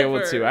wouldn't be able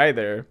to Ever.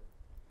 either.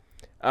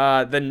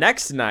 The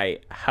next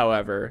night,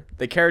 however,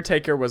 the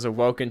caretaker was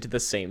awoken to the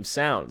same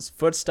sounds,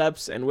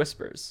 footsteps and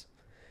whispers.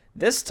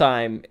 This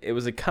time, it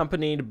was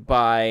accompanied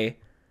by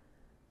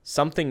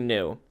something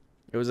new.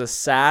 It was a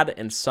sad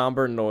and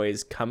somber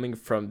noise coming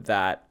from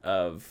that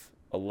of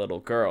a little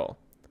girl,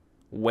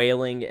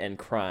 wailing and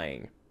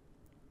crying.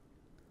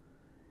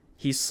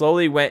 He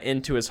slowly went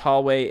into his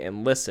hallway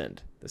and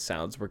listened. The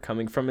sounds were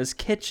coming from his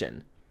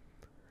kitchen.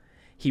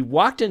 He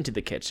walked into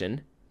the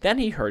kitchen, then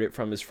he heard it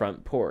from his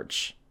front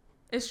porch.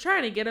 It's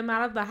trying to get him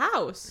out of the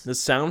house. The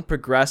sound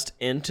progressed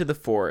into the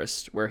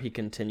forest, where he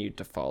continued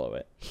to follow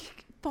it.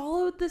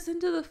 Followed this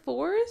into the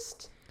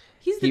forest?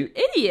 He's He- an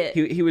idiot.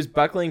 He was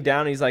buckling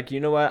down. He's like, you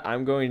know what?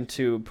 I'm going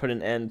to put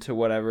an end to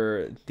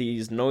whatever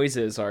these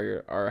noises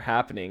are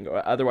happening.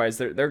 Or otherwise,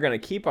 they're going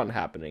to keep on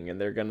happening, and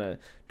they're going to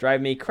drive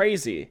me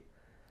crazy.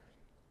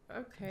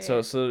 Okay.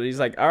 So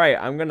he's like, all right,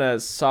 I'm going to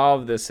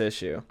solve this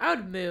issue. I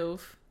would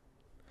move.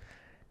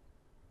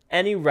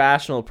 Any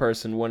rational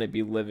person wouldn't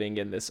be living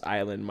in this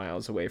island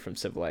miles away from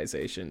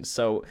civilization.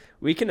 So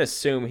we can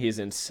assume he's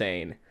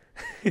insane.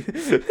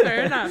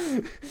 Fair enough.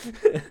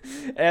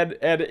 And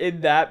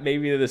in that,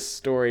 maybe the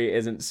story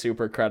isn't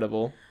super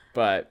credible,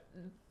 but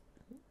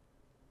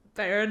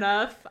Fair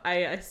enough.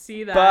 I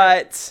see that.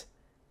 but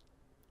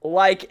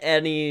like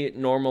any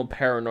normal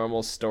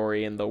paranormal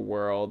story in the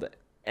world,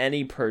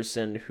 any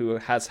person who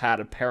has had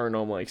a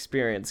paranormal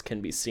experience can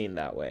be seen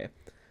that way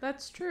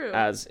That's true.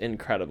 as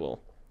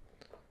incredible.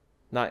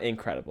 Not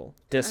incredible,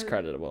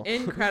 discreditable.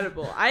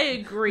 Incredible. I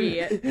agree.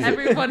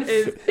 Everyone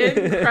is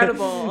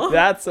incredible.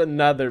 That's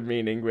another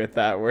meaning with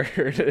that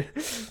word.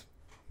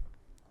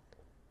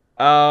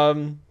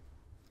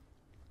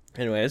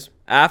 Anyways,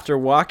 after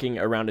walking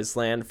around his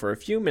land for a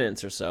few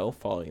minutes or so,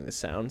 following the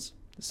sounds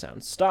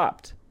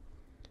stopped.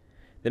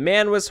 The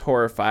man was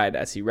horrified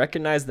as he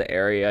recognized the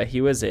area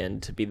he was in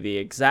to be the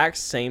exact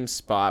same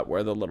spot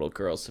where the little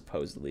girl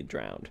supposedly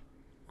drowned.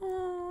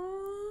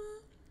 Aww.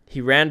 He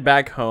ran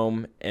back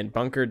home and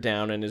bunkered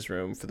down in his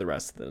room for the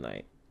rest of the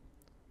night.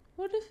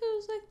 What if it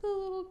was like the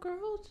little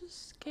girl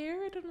just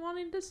scared and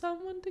wanting to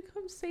someone to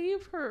come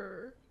save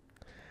her?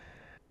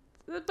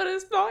 But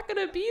it's not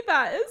gonna be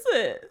that, is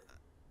it?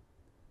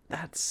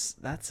 That's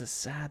a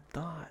sad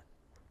thought.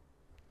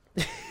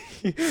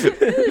 It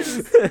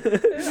is.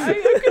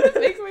 I'm gonna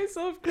make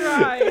myself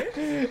cry.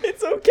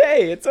 It's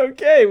okay. It's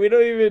okay. We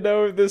don't even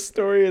know if this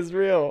story is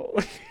real.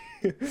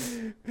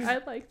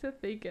 I'd like to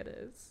think it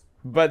is.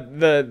 But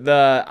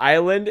the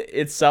island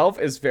itself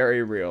is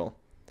very real.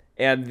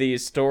 And the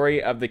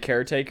story of the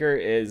caretaker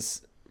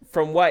is,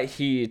 from what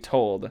he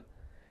told,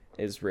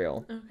 is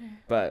real. Okay.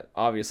 But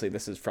obviously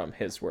this is from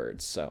his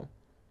words, so.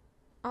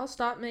 I'll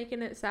stop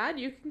making it sad.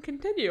 You can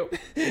continue.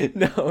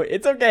 No,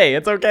 it's okay.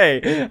 It's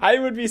okay. I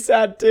would be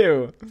sad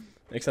too.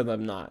 Except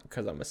I'm not,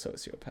 because I'm a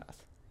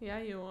sociopath. Yeah,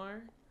 you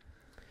are.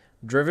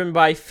 Driven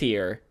by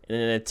fear, in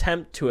an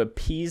attempt to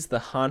appease the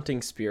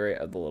haunting spirit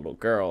of the little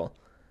girl,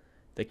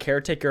 the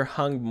caretaker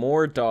hung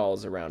more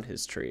dolls around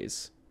his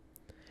trees.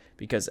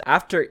 Because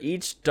after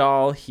each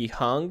doll he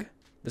hung,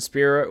 the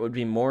spirit would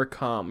be more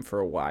calm for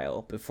a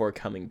while before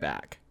coming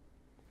back.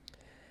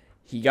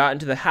 He got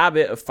into the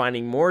habit of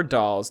finding more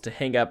dolls to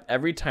hang up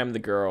every time the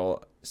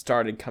girl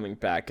started coming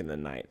back in the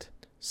night.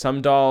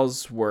 Some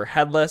dolls were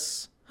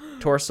headless,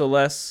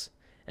 torsoless,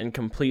 and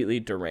completely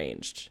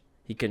deranged.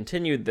 He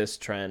continued this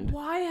trend.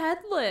 Why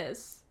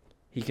headless?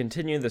 He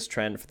continued this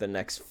trend for the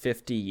next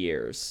 50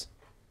 years.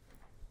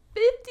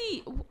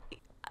 50.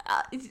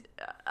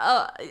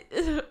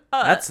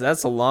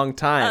 That's a long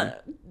time.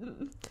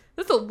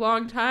 That's a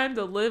long time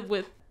to live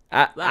with.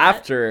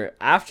 After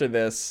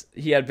this,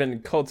 he had been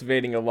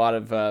cultivating a lot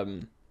of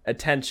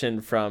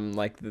attention from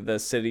like the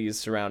cities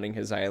surrounding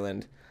his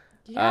island.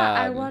 Yeah,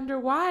 I wonder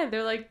why.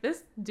 They're like,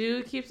 this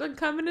dude keeps on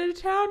coming into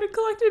town and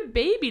collecting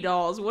baby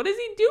dolls. What is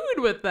he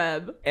doing with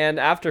them? And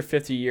after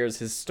 50 years,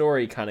 his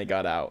story kind of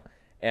got out.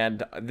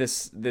 And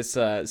this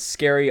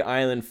scary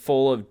island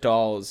full of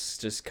dolls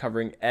just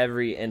covering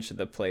every inch of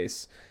the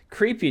place.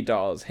 Creepy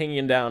dolls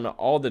hanging down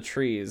all the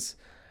trees.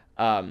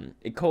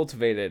 It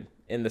cultivated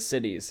in the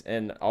cities,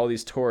 and all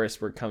these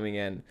tourists were coming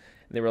in. And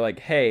they were like,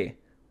 hey,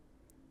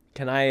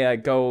 can I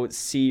go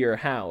see your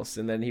house?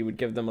 And then he would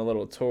give them a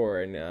little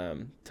tour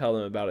and tell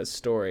them about his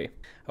story.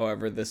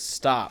 However, this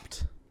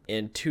stopped.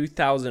 In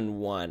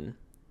 2001,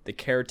 the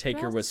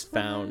caretaker was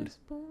found.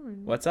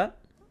 What's that?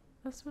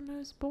 That's when I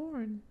was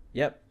born.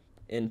 Yep.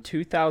 In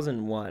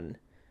 2001,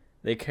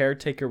 the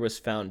caretaker was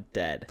found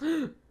dead,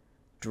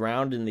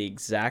 drowned in the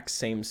exact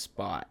same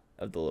spot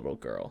of the little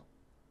girl.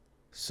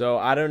 So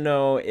I don't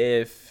know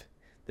if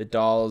the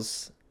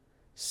dolls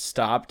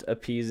stopped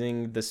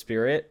appeasing the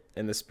spirit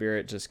and the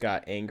spirit just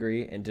got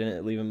angry and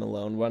didn't leave him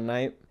alone one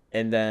night.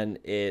 And then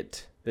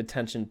the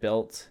tension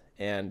built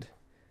and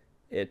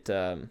it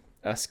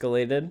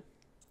escalated.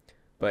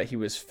 But he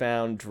was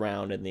found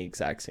drowned in the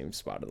exact same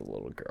spot of the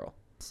little girl.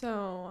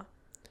 So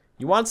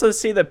You want to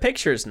see the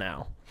pictures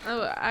now.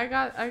 oh, I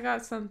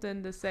got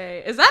something to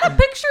say. Is that a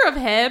picture of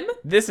him?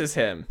 This is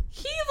him.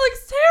 He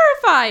looks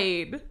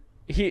terrified.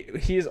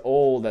 He's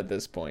old at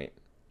this point.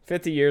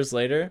 50 years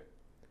later.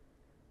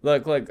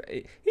 Look,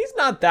 he's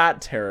not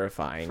that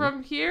terrifying.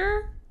 From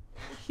here,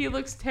 he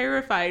looks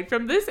terrified.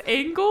 From this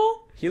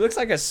angle, He looks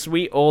like a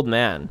sweet old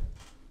man.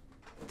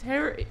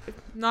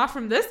 not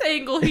from this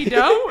angle, he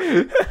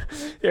don't.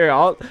 Here,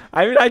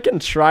 I can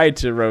try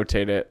to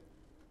rotate it.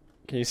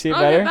 Can you see it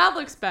better? Okay, that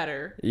looks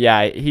better.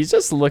 Yeah, he's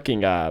just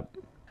looking up.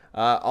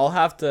 We'll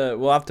have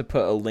to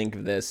put a link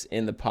of this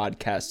in the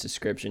podcast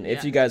description if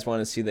Yeah. you guys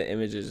want to see the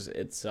images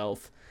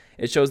itself.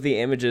 It shows the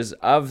images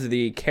of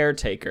the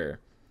caretaker.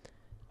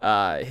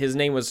 His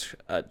name was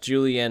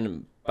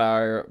Julian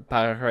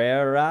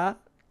Barrera.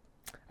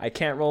 I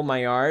can't roll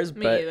my R's,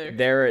 Me but either.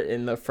 there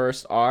in the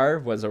first R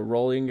was a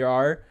rolling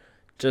R.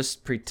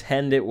 Just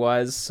pretend it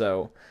was,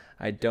 so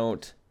I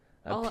don't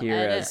I'll appear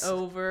edit as.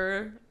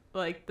 over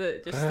like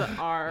the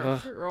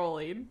R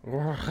rolling.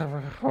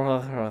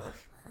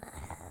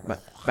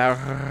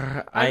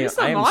 I just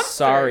a am monster.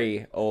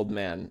 sorry, old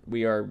man.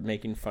 We are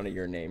making fun of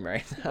your name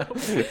right now.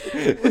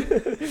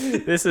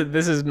 This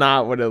is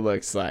not what it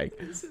looks like.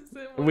 This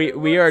isn't what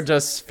We it are looks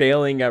just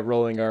failing at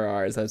rolling our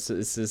R's. This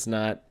is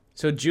not.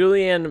 So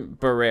Julian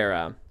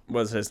Barrera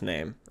was his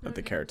name of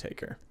the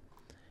caretaker,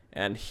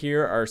 and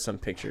here are some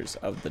pictures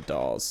of the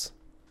dolls.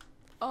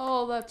 like.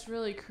 Oh, that's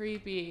really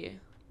creepy.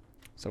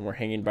 Some were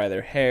hanging by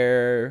their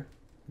hair,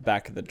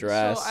 back of the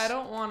dress. So I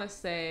don't want to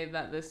say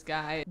that this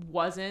guy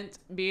wasn't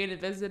being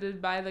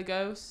visited by the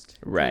ghost.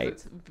 'Cause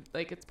Right.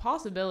 It's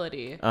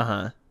possibility,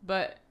 Uh-huh.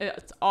 but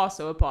it's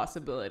also a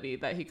possibility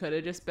that he could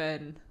have just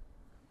been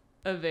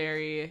a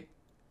very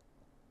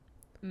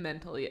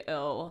mentally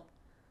ill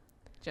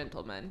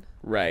gentleman.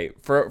 Right.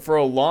 For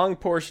a long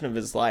portion of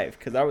his life,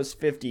 because that was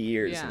 50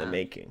 years in the Yeah.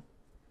 making.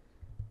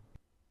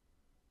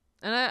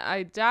 And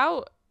I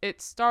doubt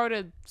it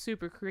started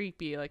super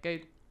creepy. Like,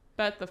 I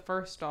bet the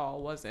first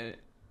doll wasn't.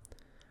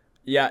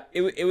 Yeah,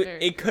 Very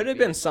it could have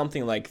creepy. been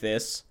something like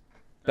this,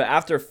 but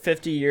after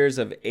 50 years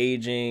of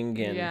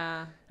aging and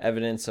Yeah,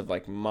 evidence of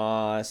like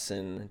moss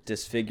and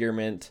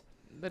disfigurement,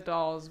 the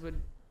dolls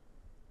would.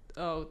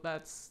 Oh,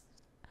 that's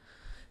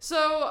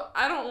So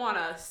I don't want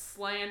to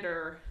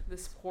slander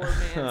this poor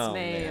man's Oh,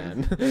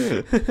 name,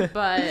 man.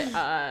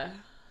 but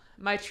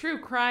my true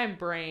crime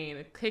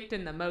brain kicked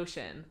into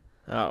motion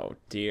Oh,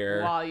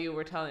 dear. while you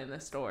were telling the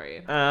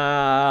story.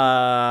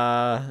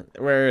 Where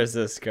is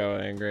this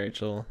going,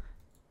 Rachel?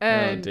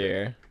 And Oh,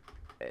 dear.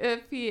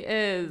 if he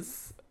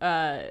is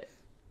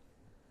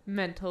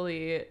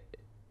mentally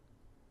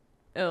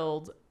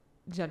ill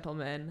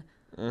gentleman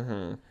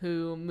Mm-hmm.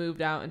 who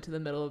moved out into the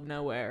middle of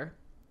nowhere,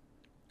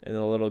 And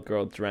the little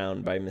girl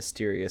drowned by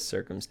mysterious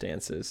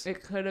circumstances.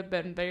 it could have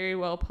been very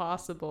well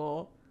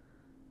possible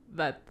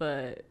that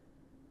the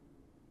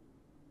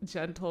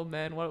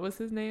gentleman, what was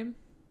his name?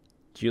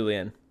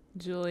 Julian.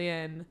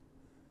 Julian,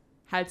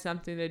 had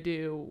something to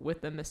do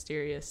with the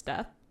mysterious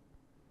death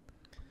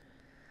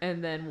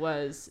and then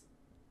was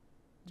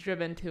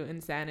driven to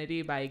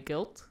insanity by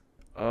guilt.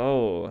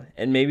 Oh,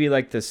 and maybe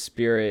like the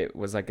spirit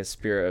was like a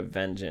spirit of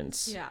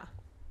vengeance. Yeah.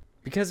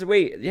 Because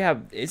wait, yeah,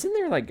 isn't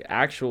there like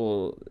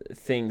actual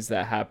things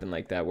that happen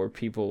like that where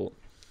people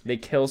they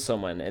kill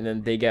someone and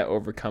then they get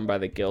overcome by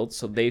the guilt,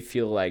 so they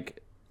feel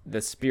like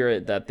the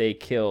spirit that they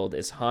killed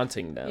is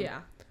haunting them. Yeah.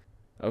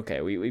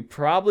 Okay, we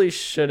probably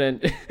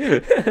shouldn't.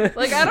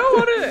 Like, I don't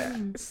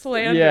want to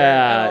slander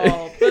Yeah. it at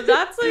all, but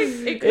that's like,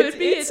 it could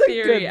be a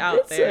theory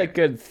out there. It's a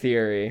good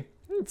theory.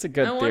 It's a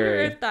good I wonder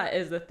theory. if that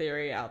is a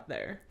theory out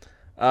there.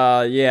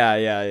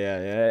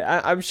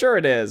 Yeah. I'm sure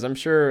it is. I'm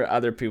sure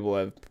other people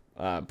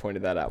have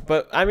pointed that out.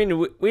 But I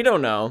mean, we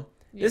don't know.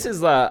 This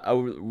is a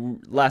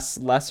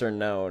lesser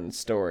known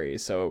story.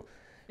 So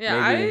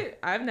Yeah, maybe-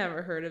 I've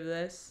never heard of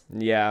this.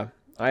 yeah,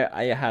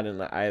 I hadn't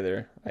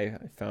either. I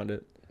found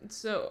it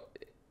So,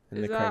 in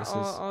is the that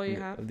crevices all you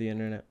have? of the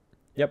internet.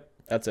 Yep,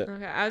 that's it.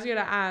 Okay, I was gonna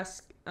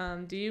ask,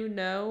 do you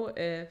know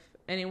if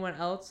anyone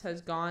else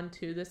has gone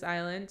to this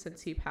island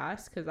since he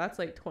passed? Because that's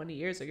like 20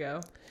 years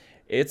ago.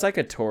 It's like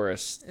a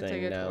tourist It's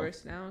thing like a now.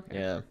 tourist now. Okay.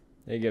 Yeah,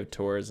 they give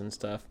tours and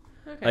stuff.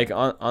 Okay. Like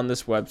on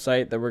this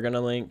website that we're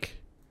gonna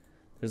link,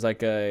 there's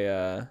like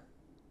a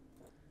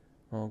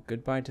well,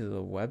 goodbye to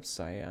the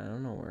website. I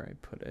don't know where I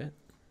put it.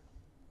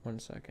 1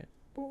 second.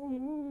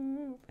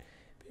 Ooh,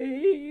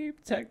 babe,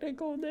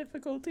 technical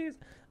difficulties.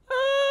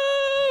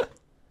 Ah!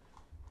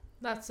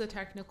 That's the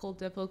technical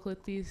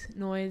difficulties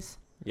noise.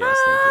 Yes,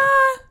 thank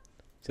you.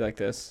 Do you like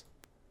this?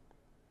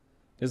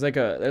 There's like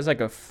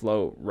a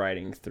float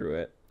riding through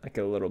it, like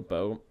a little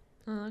boat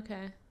Oh,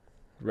 okay.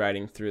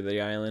 riding through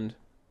the island.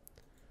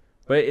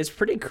 But it's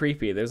pretty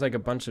creepy. There's like a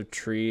bunch of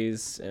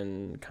trees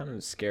and kind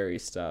of scary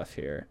stuff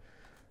here.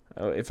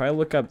 If I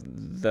look up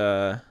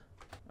the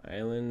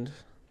island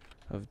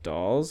of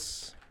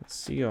dolls, let's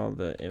see all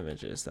the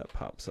images that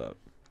pops up.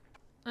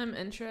 I'm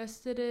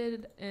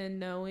interested in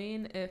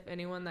knowing if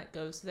anyone that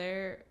goes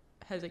there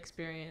has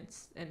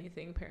experienced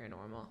anything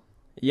paranormal.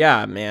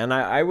 Yeah, man,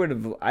 I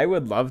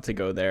would love to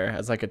go there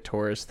as like a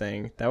tourist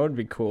thing. That would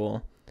be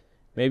cool.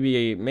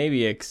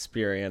 Maybe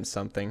experience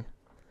something.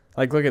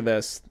 Like, look at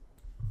this.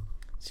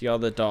 See all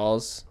the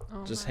dolls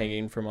Oh just my.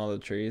 hanging from all the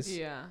trees?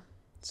 Yeah.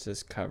 It's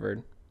just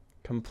covered.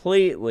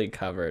 Completely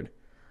covered.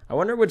 I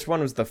wonder which one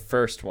was the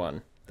first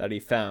one that he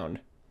found.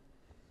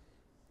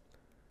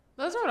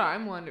 That's what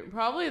I'm wondering.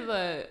 Probably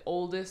the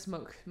oldest,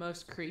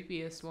 most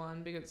creepiest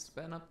one because it's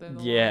been up there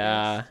the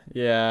Yeah,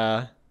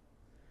 longest.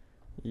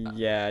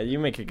 yeah, you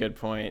make a good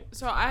point.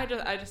 So I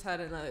just had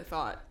another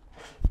thought.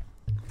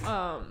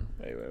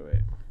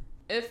 Wait.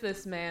 If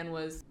this man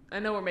was, I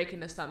know we're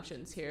making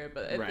assumptions here,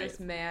 but if Right. this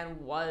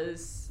man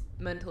was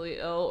mentally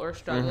ill or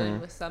struggling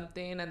Mhm. with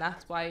something and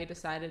that's why he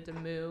decided to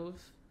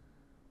move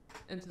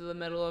into the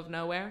middle of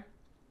nowhere,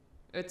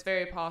 it's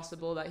very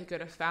possible that he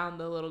could have found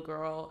the little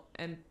girl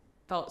and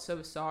felt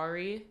so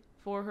sorry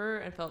for her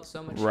and felt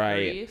so much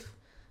Right. grief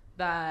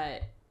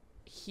that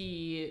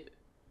he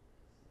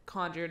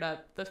conjured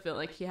up the feel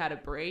like he had a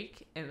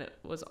break and it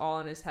was all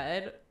in his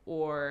head,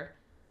 or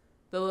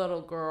the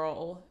little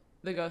girl,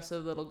 the ghost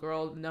of the little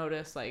girl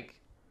noticed like,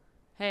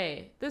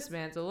 hey, this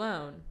man's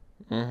alone.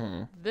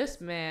 Mm-hmm. This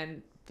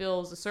man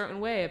feels a certain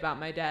way about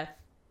my death.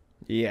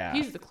 Yeah.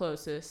 He's the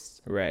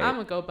closest. Right. I'm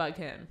gonna go bug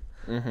him.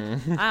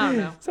 Mm-hmm. I don't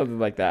know. Something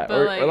like that.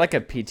 But Or like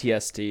a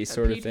PTSD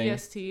sort a of thing.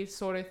 PTSD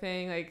sort of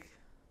thing. Like,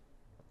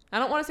 I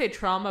don't want to say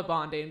trauma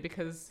bonding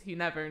because he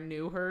never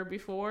knew her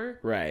before,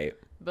 Right.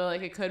 but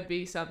like it could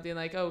be something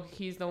like, oh,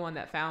 he's the one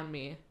that found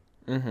me.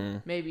 Mm-hmm.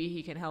 Maybe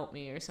he can help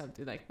me or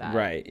something like that.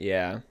 Right,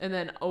 yeah. And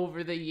then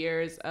over the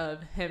years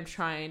of him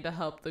trying to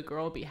help the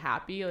girl be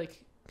happy,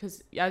 like,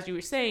 because as you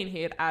were saying,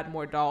 he'd add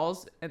more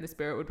dolls and the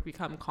spirit would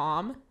become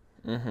calm.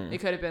 Mm-hmm. It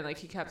could have been like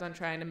he kept on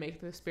trying to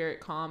make the spirit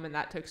calm, and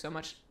that took so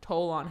much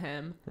toll on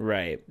him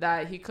Right.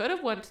 that he could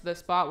have went to the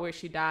spot where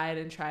she died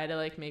and tried to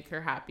like make her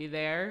happy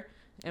there.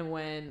 And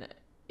when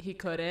he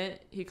couldn't,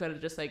 he could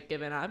have just like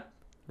given up.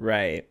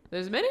 Right.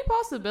 There's many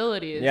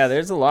possibilities. Yeah,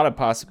 there's a lot of I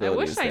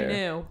possibilities wish there. I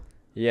knew.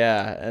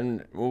 Yeah,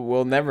 and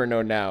we'll never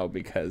know now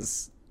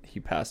because he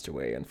passed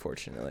away,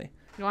 unfortunately.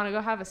 You want to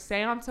go have a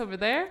seance over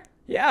there?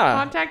 Yeah.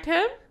 Contact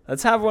him?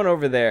 Let's have one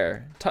over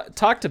there.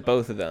 Talk to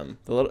both of them.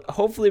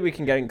 Hopefully we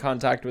can get in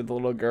contact with the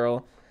little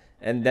girl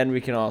And then we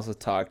can also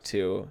talk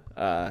to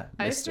Mr.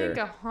 I think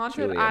a haunted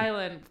Julian.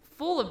 island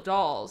full of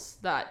dolls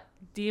that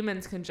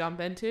demons can jump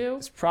into.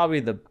 It's probably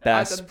the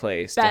best the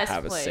place best to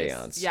have place. a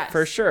seance. Yes.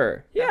 For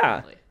sure. Yeah.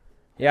 Definitely.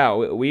 Yeah,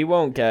 we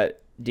won't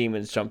get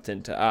demons jumped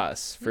into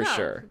us, for No.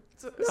 sure.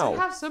 So No. we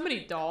have so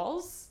many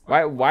dolls.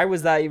 Why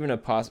was that even a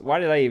why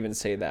did I even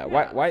say that?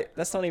 Yeah. Why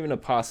that's not even a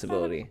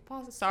possibility.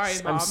 Sorry,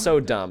 Mom. I'm so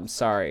dumb.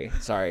 Sorry.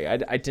 I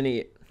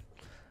didn't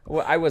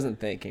well, I wasn't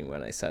thinking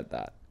when I said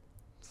that.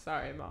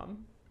 Sorry,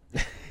 Mom.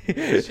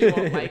 She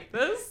won't like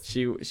this.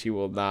 She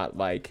will not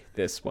like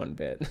this one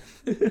bit.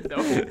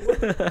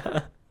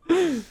 No.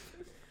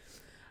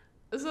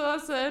 So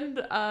that's the end.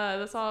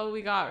 That's all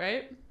we got,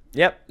 right?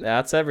 Yep,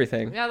 that's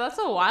everything. Yeah, that's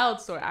a wild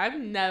story. I've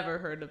never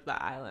heard of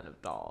the Island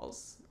of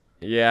Dolls.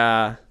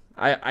 Yeah.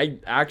 I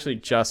actually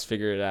just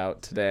figured it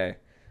out today.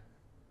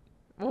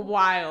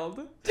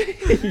 Wild.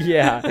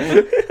 Yeah.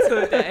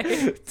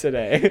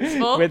 Today.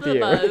 Both with of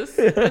you. us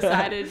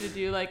decided to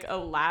do like a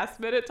last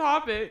minute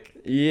topic.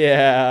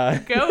 Yeah.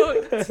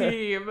 Go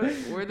team.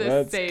 We're the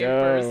Let's same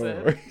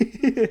go.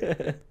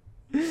 person.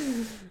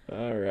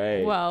 All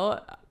right.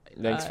 Well,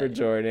 Thanks for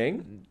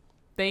joining.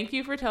 thank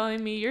you for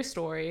telling me your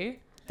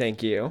story.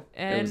 Thank you.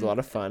 It was a And- lot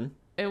of fun.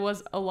 It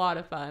was a lot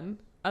of fun,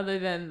 other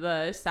than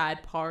the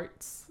sad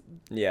parts,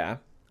 Yeah.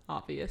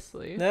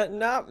 obviously.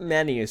 Not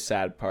many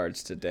sad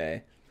parts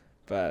today,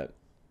 but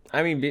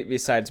I mean,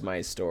 besides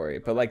my story,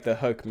 but like the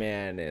Hook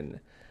Man and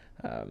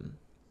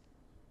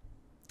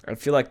I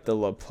feel like the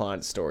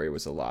LaPlante story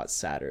was a lot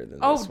sadder than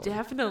Oh, this one.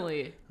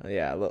 definitely.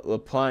 Yeah,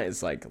 LaPlante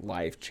is like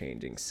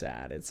life-changing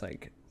sad. It's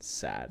like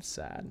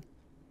sad.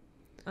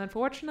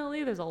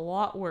 Unfortunately, there's a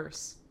lot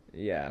worse.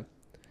 Yeah.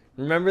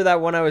 Remember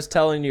that one I was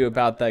telling you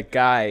about, that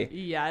guy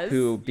Yes.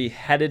 who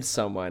beheaded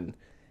someone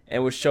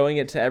and was showing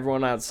it to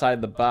everyone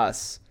outside the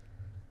bus?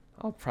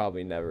 I'll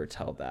probably never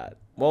tell that.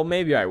 Well,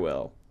 maybe I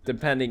will,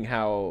 depending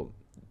how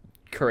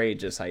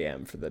courageous I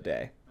am for the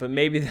day. But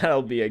maybe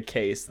that'll be a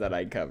case that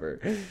I cover,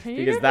 Can you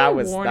because give that me a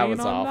was warning on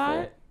awful.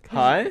 that?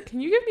 Huh?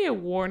 Can you give me a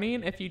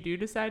warning if you do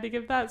decide to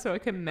give that so I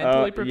can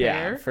mentally Yeah,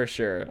 prepare? for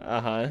sure.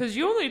 Because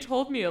you only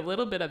told me a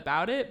little bit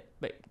about it,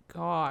 but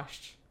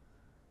gosh.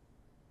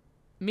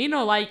 Me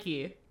no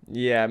likey.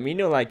 Yeah, me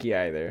no like you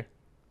either.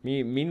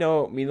 Me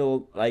no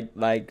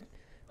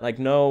like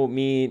no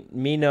me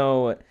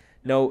no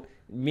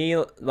me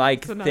like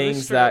It's another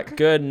things stroke. that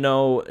good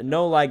no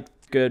like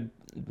good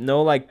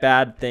no like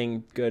bad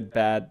thing good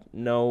bad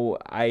no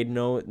I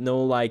no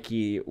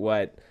likey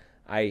what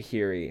I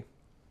heary.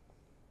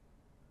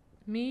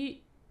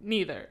 Me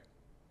neither.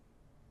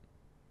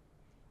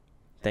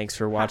 Thanks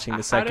for watching the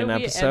How second do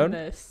we episode. End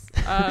this?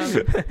 Hope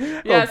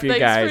Yes, you thanks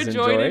guys for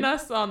joining enjoyed.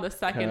 us on the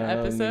second Coming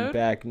episode.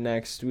 back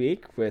next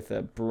week with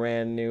a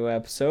brand new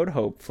episode,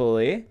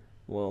 hopefully.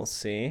 We'll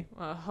see.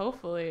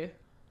 Hopefully.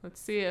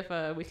 Let's see if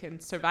we can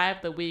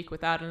survive the week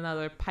without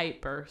another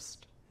pipe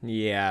burst.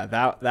 Yeah,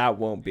 that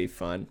won't be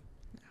fun.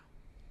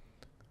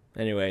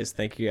 Anyways,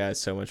 thank you guys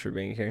so much for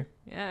being here.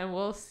 Yeah, and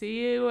we'll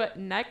see you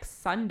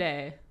next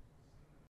Sunday.